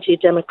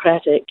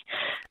anti-democratic.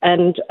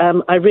 And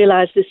I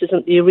realise this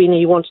isn't the arena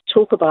you want to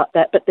talk about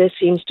that, but there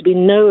seems to be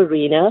no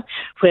arena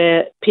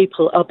where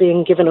people are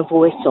being given a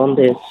voice on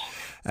this.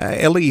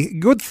 Ellie,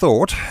 good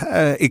thought,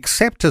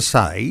 except to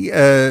say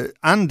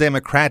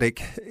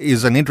undemocratic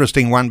is an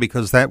interesting one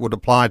because that would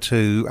apply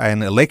to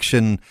an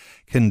election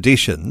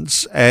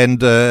conditions,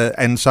 and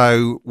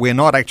so we're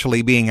not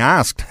actually being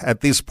asked at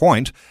this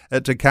point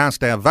to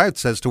cast our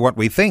votes as to what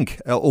we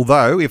think.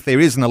 Although if there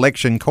is an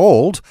election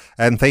called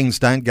and things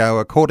don't go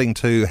according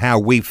to how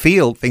we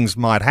feel things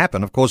might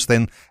happen, of course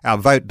then our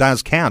vote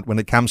does count when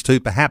it comes to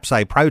perhaps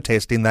a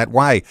protest in that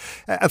way.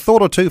 A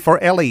thought or two for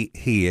Ellie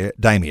here,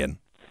 Damien.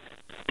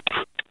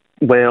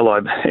 Well,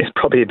 it's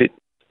probably a bit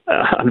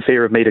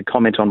unfair of me to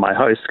comment on my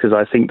host because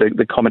I think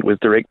the comment was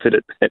directed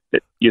at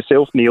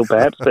yourself, Neil,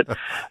 perhaps. But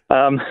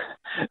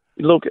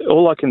look,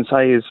 all I can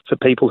say is for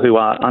people who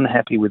are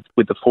unhappy with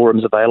the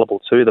forums available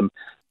to them,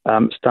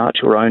 start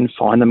your own,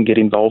 find them, get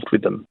involved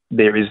with them.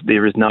 There is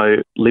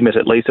no limit,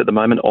 at least at the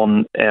moment,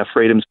 on our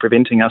freedoms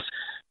preventing us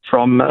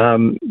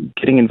from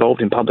getting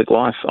involved in public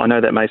life. I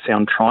know that may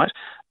sound trite,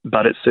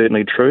 but it's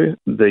certainly true.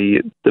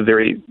 The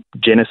very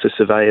genesis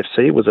of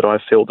AFC was that I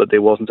felt that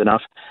there wasn't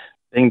enough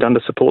being done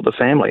to support the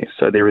family.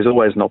 So there is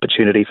always an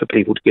opportunity for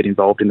people to get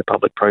involved in the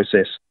public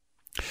process.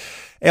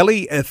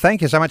 Ellie,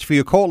 thank you so much for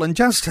your call. And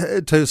just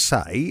to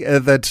say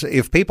that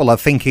if people are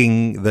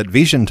thinking that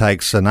Vision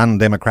takes an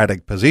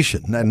undemocratic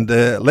position, and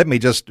let me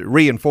just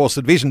reinforce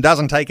that Vision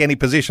doesn't take any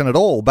position at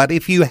all, but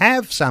if you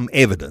have some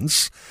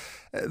evidence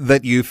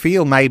that you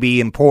feel may be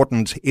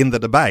important in the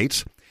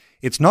debate,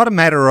 it's not a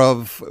matter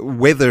of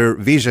whether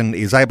Vision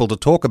is able to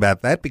talk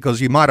about that,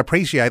 because you might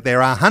appreciate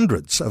there are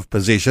hundreds of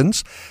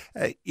positions.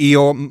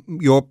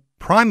 Your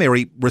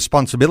primary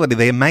responsibility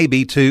there may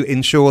be to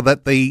ensure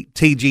that the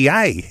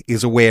TGA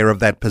is aware of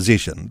that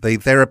position, the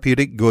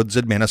Therapeutic Goods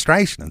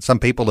Administration. And some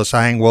people are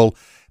saying, well,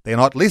 they're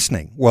not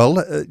listening.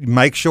 Well,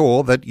 make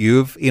sure that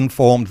you've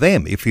informed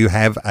them if you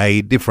have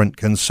a different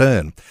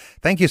concern.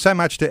 Thank you so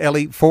much to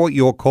Ellie for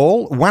your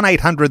call.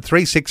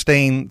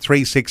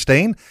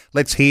 1-800-316-316.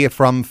 Let's hear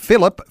from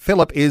Philip.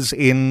 Philip is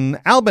in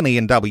Albany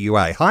in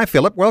WA. Hi,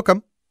 Philip.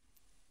 Welcome.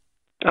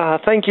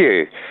 Thank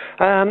you.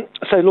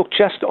 So, look,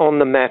 just on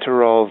the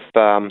matter of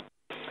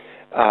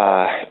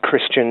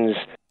Christians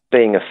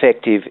being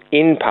effective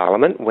in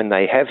Parliament when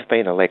they have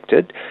been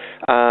elected.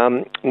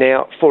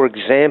 Now, for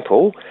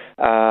example,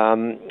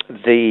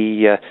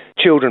 the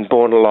children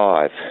born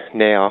alive.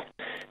 Now,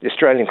 the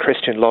Australian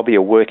Christian Lobby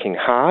are working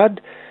hard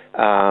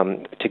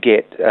to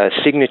get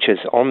signatures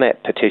on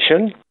that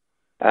petition,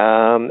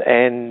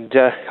 and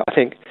I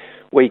think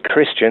we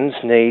Christians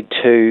need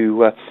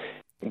to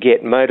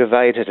get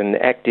motivated and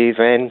active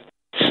and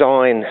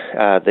sign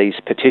these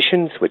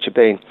petitions, which have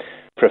been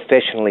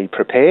professionally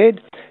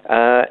prepared,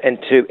 and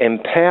to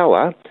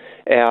empower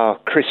our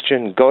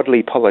Christian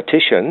godly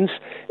politicians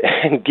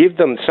and give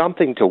them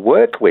something to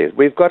work with.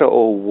 We've got to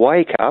all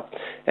wake up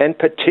and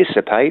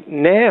participate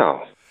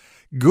now.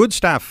 Good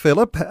stuff,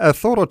 Philip. A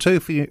thought or two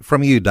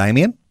from you,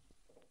 Damien?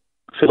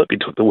 Philip, you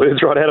took the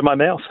words right out of my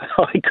mouth.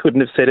 I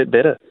couldn't have said it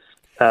better.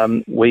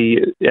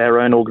 Our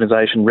own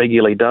organisation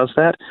regularly does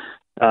that.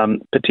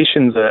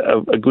 Petitions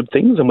are good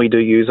things, and we do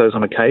use those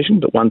on occasion,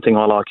 but one thing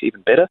I like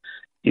even better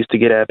is to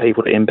get our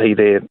people to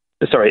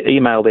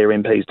email their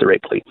MPs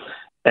directly.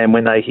 And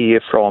when they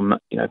hear from,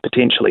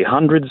 potentially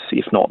hundreds,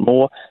 if not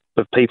more,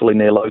 of people in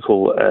their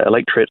local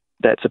electorate,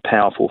 that's a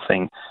powerful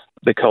thing,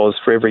 because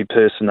for every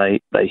person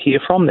they hear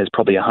from, there's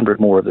probably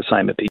 100 more of the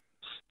same opinion.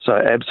 So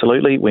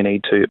absolutely, we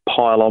need to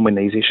pile on when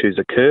these issues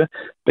occur,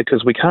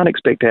 because we can't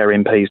expect our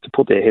MPs to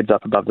put their heads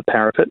up above the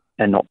parapet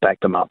and not back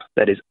them up.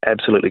 That is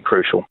absolutely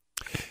crucial.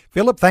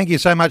 Philip, thank you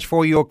so much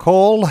for your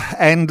call.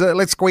 And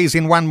let's squeeze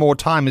in one more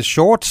time is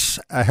short.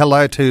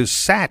 Hello to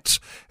Sat,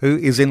 who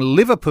is in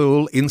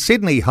Liverpool in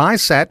Sydney. Hi,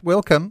 Sat.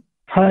 Welcome.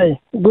 Hi.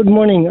 Good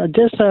morning.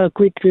 Just a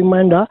quick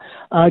reminder.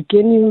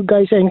 Can you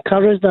guys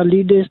encourage the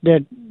leaders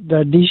that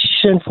the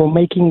decision for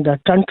making the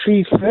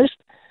country first?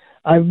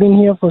 I've been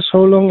here for so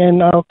long,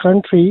 and our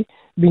country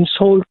been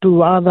sold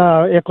to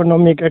other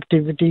economic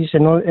activities,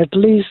 and all. At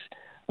least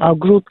our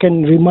group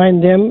can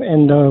remind them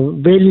and the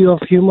value of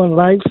human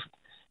life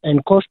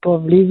and cost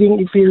of living.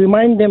 If we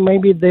remind them,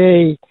 maybe it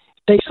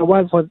takes a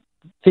while for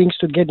things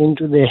to get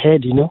into their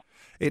head,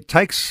 It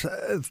takes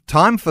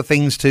time for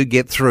things to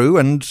get through,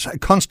 and a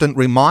constant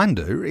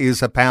reminder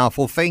is a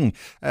powerful thing.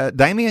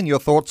 Damien, your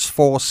thoughts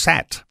for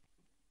Sat?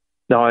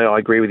 No, I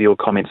agree with your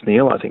comments,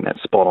 Neil. I think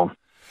that's spot on.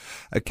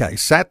 Okay,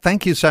 Sat,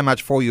 thank you so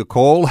much for your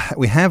call.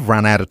 We have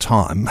run out of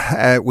time.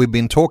 We've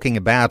been talking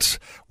about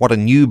what a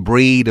new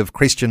breed of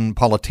Christian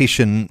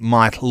politician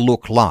might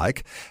look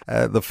like.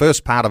 The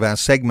first part of our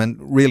segment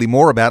really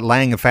more about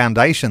laying a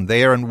foundation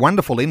there, and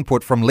wonderful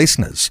input from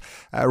listeners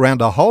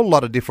around a whole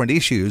lot of different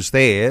issues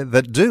there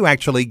that do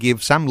actually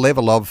give some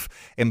level of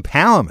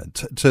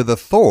empowerment to the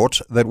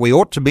thought that we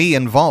ought to be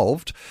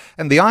involved,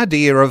 and the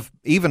idea of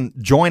even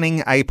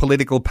joining a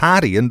political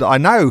party. And I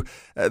know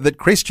that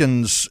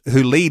Christians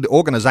who lead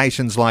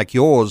organisations like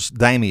yours,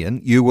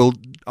 Damien, you will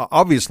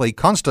obviously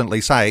constantly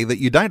say that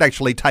you don't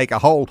actually take a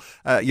whole,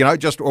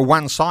 just a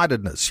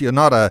one-sidedness. You're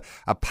not a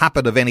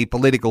puppet of any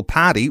political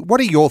party.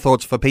 What are your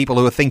thoughts for people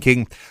who are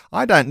thinking,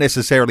 I don't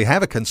necessarily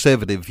have a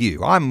conservative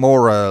view, I'm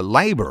more a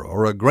Labor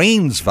or a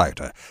Greens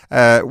voter?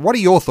 What are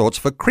your thoughts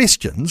for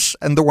Christians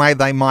and the way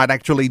they might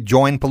actually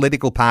join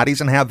political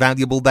parties and how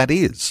valuable that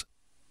is?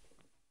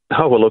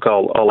 Oh, well, look,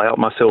 I'll out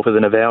myself as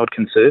an avowed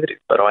conservative,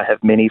 but I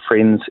have many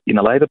friends in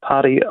the Labor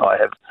Party. I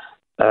have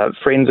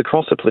friends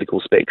across the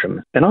political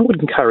spectrum, and I would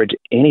encourage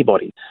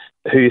anybody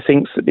who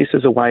thinks that this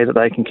is a way that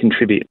they can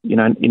contribute,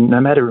 in no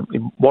matter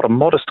in what a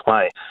modest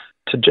way,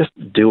 to just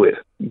do it.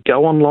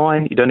 Go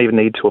online. You don't even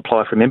need to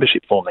apply for a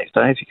membership form these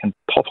days. You can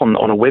pop on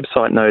a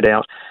website, no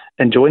doubt,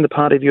 and join the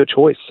party of your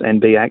choice and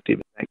be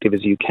active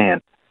as you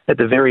can. At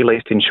the very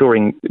least,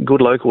 ensuring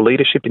good local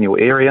leadership in your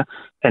area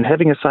and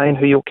having a say in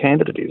who your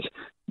candidate is.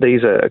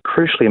 These are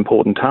crucially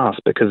important tasks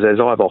because, as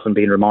I've often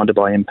been reminded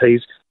by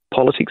MPs,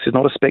 politics is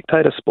not a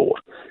spectator sport.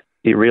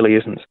 It really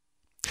isn't.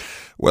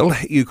 Well,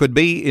 you could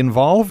be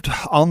involved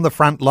on the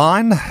front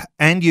line,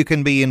 and you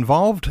can be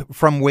involved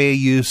from where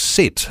you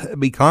sit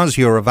because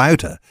you're a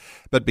voter.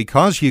 But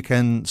because you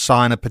can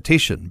sign a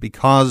petition,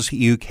 because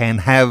you can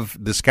have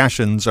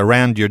discussions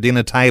around your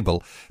dinner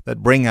table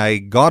that bring a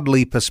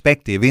godly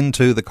perspective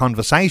into the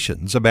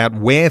conversations about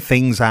where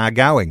things are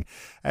going.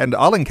 And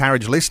I'll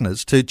encourage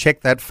listeners to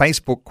check that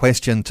Facebook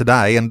question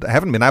today, and I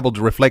haven't been able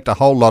to reflect a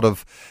whole lot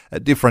of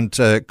different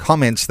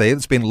comments there.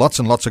 There's been lots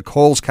and lots of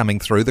calls coming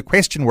through. The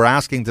question we're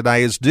asking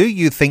today is, do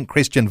you think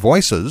Christian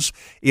voices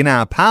in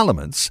our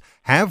parliaments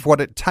have what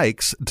it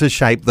takes to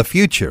shape the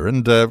future.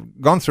 And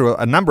gone through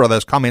a number of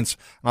those comments.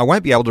 I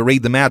won't be able to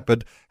read them out,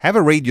 but have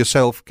a read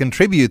yourself,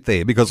 contribute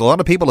there, because a lot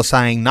of people are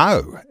saying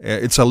no.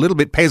 It's a little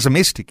bit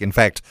pessimistic, in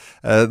fact,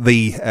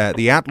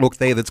 the outlook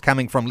there that's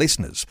coming from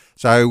listeners.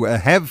 So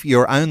have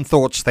your own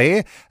thoughts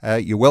there.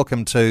 You're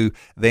welcome to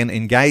then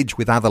engage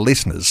with other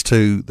listeners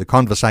to the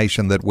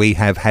conversation that we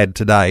have had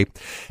today.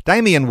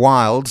 Damien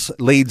Wilds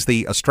leads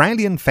the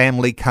Australian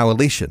Family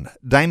Coalition.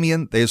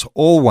 Damien, there's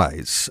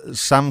always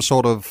some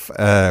sort of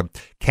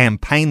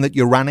campaign that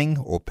you're running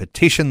or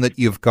petition that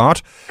you've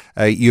got.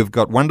 You've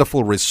got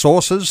wonderful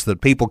resources that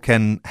people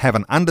can have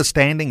an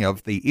understanding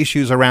of the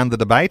issues around the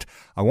debate.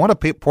 I want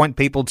to point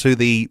people to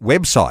the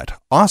website,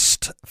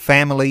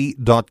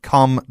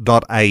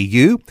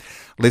 austfamily.com.au.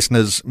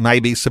 Listeners may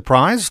be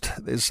surprised.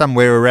 There's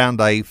somewhere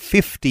around a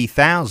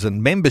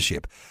 50,000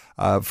 membership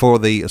for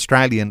the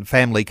Australian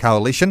Family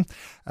Coalition.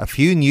 A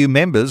few new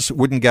members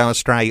wouldn't go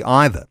astray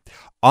either.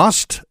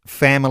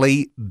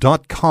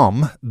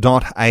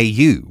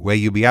 austfamily.com.au, where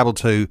you'll be able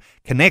to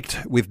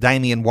connect with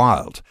Damien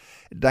Wild.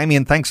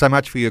 Damien, thanks so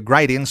much for your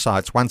great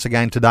insights once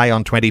again today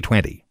on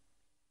 2020.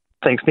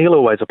 Thanks, Neil.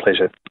 Always a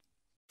pleasure.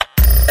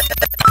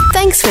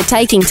 Thanks for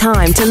taking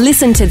time to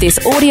listen to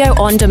this audio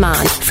on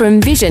demand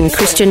from Vision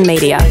Christian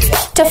Media.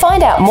 To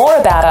find out more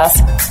about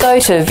us, go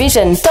to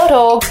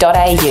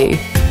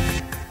vision.org.au.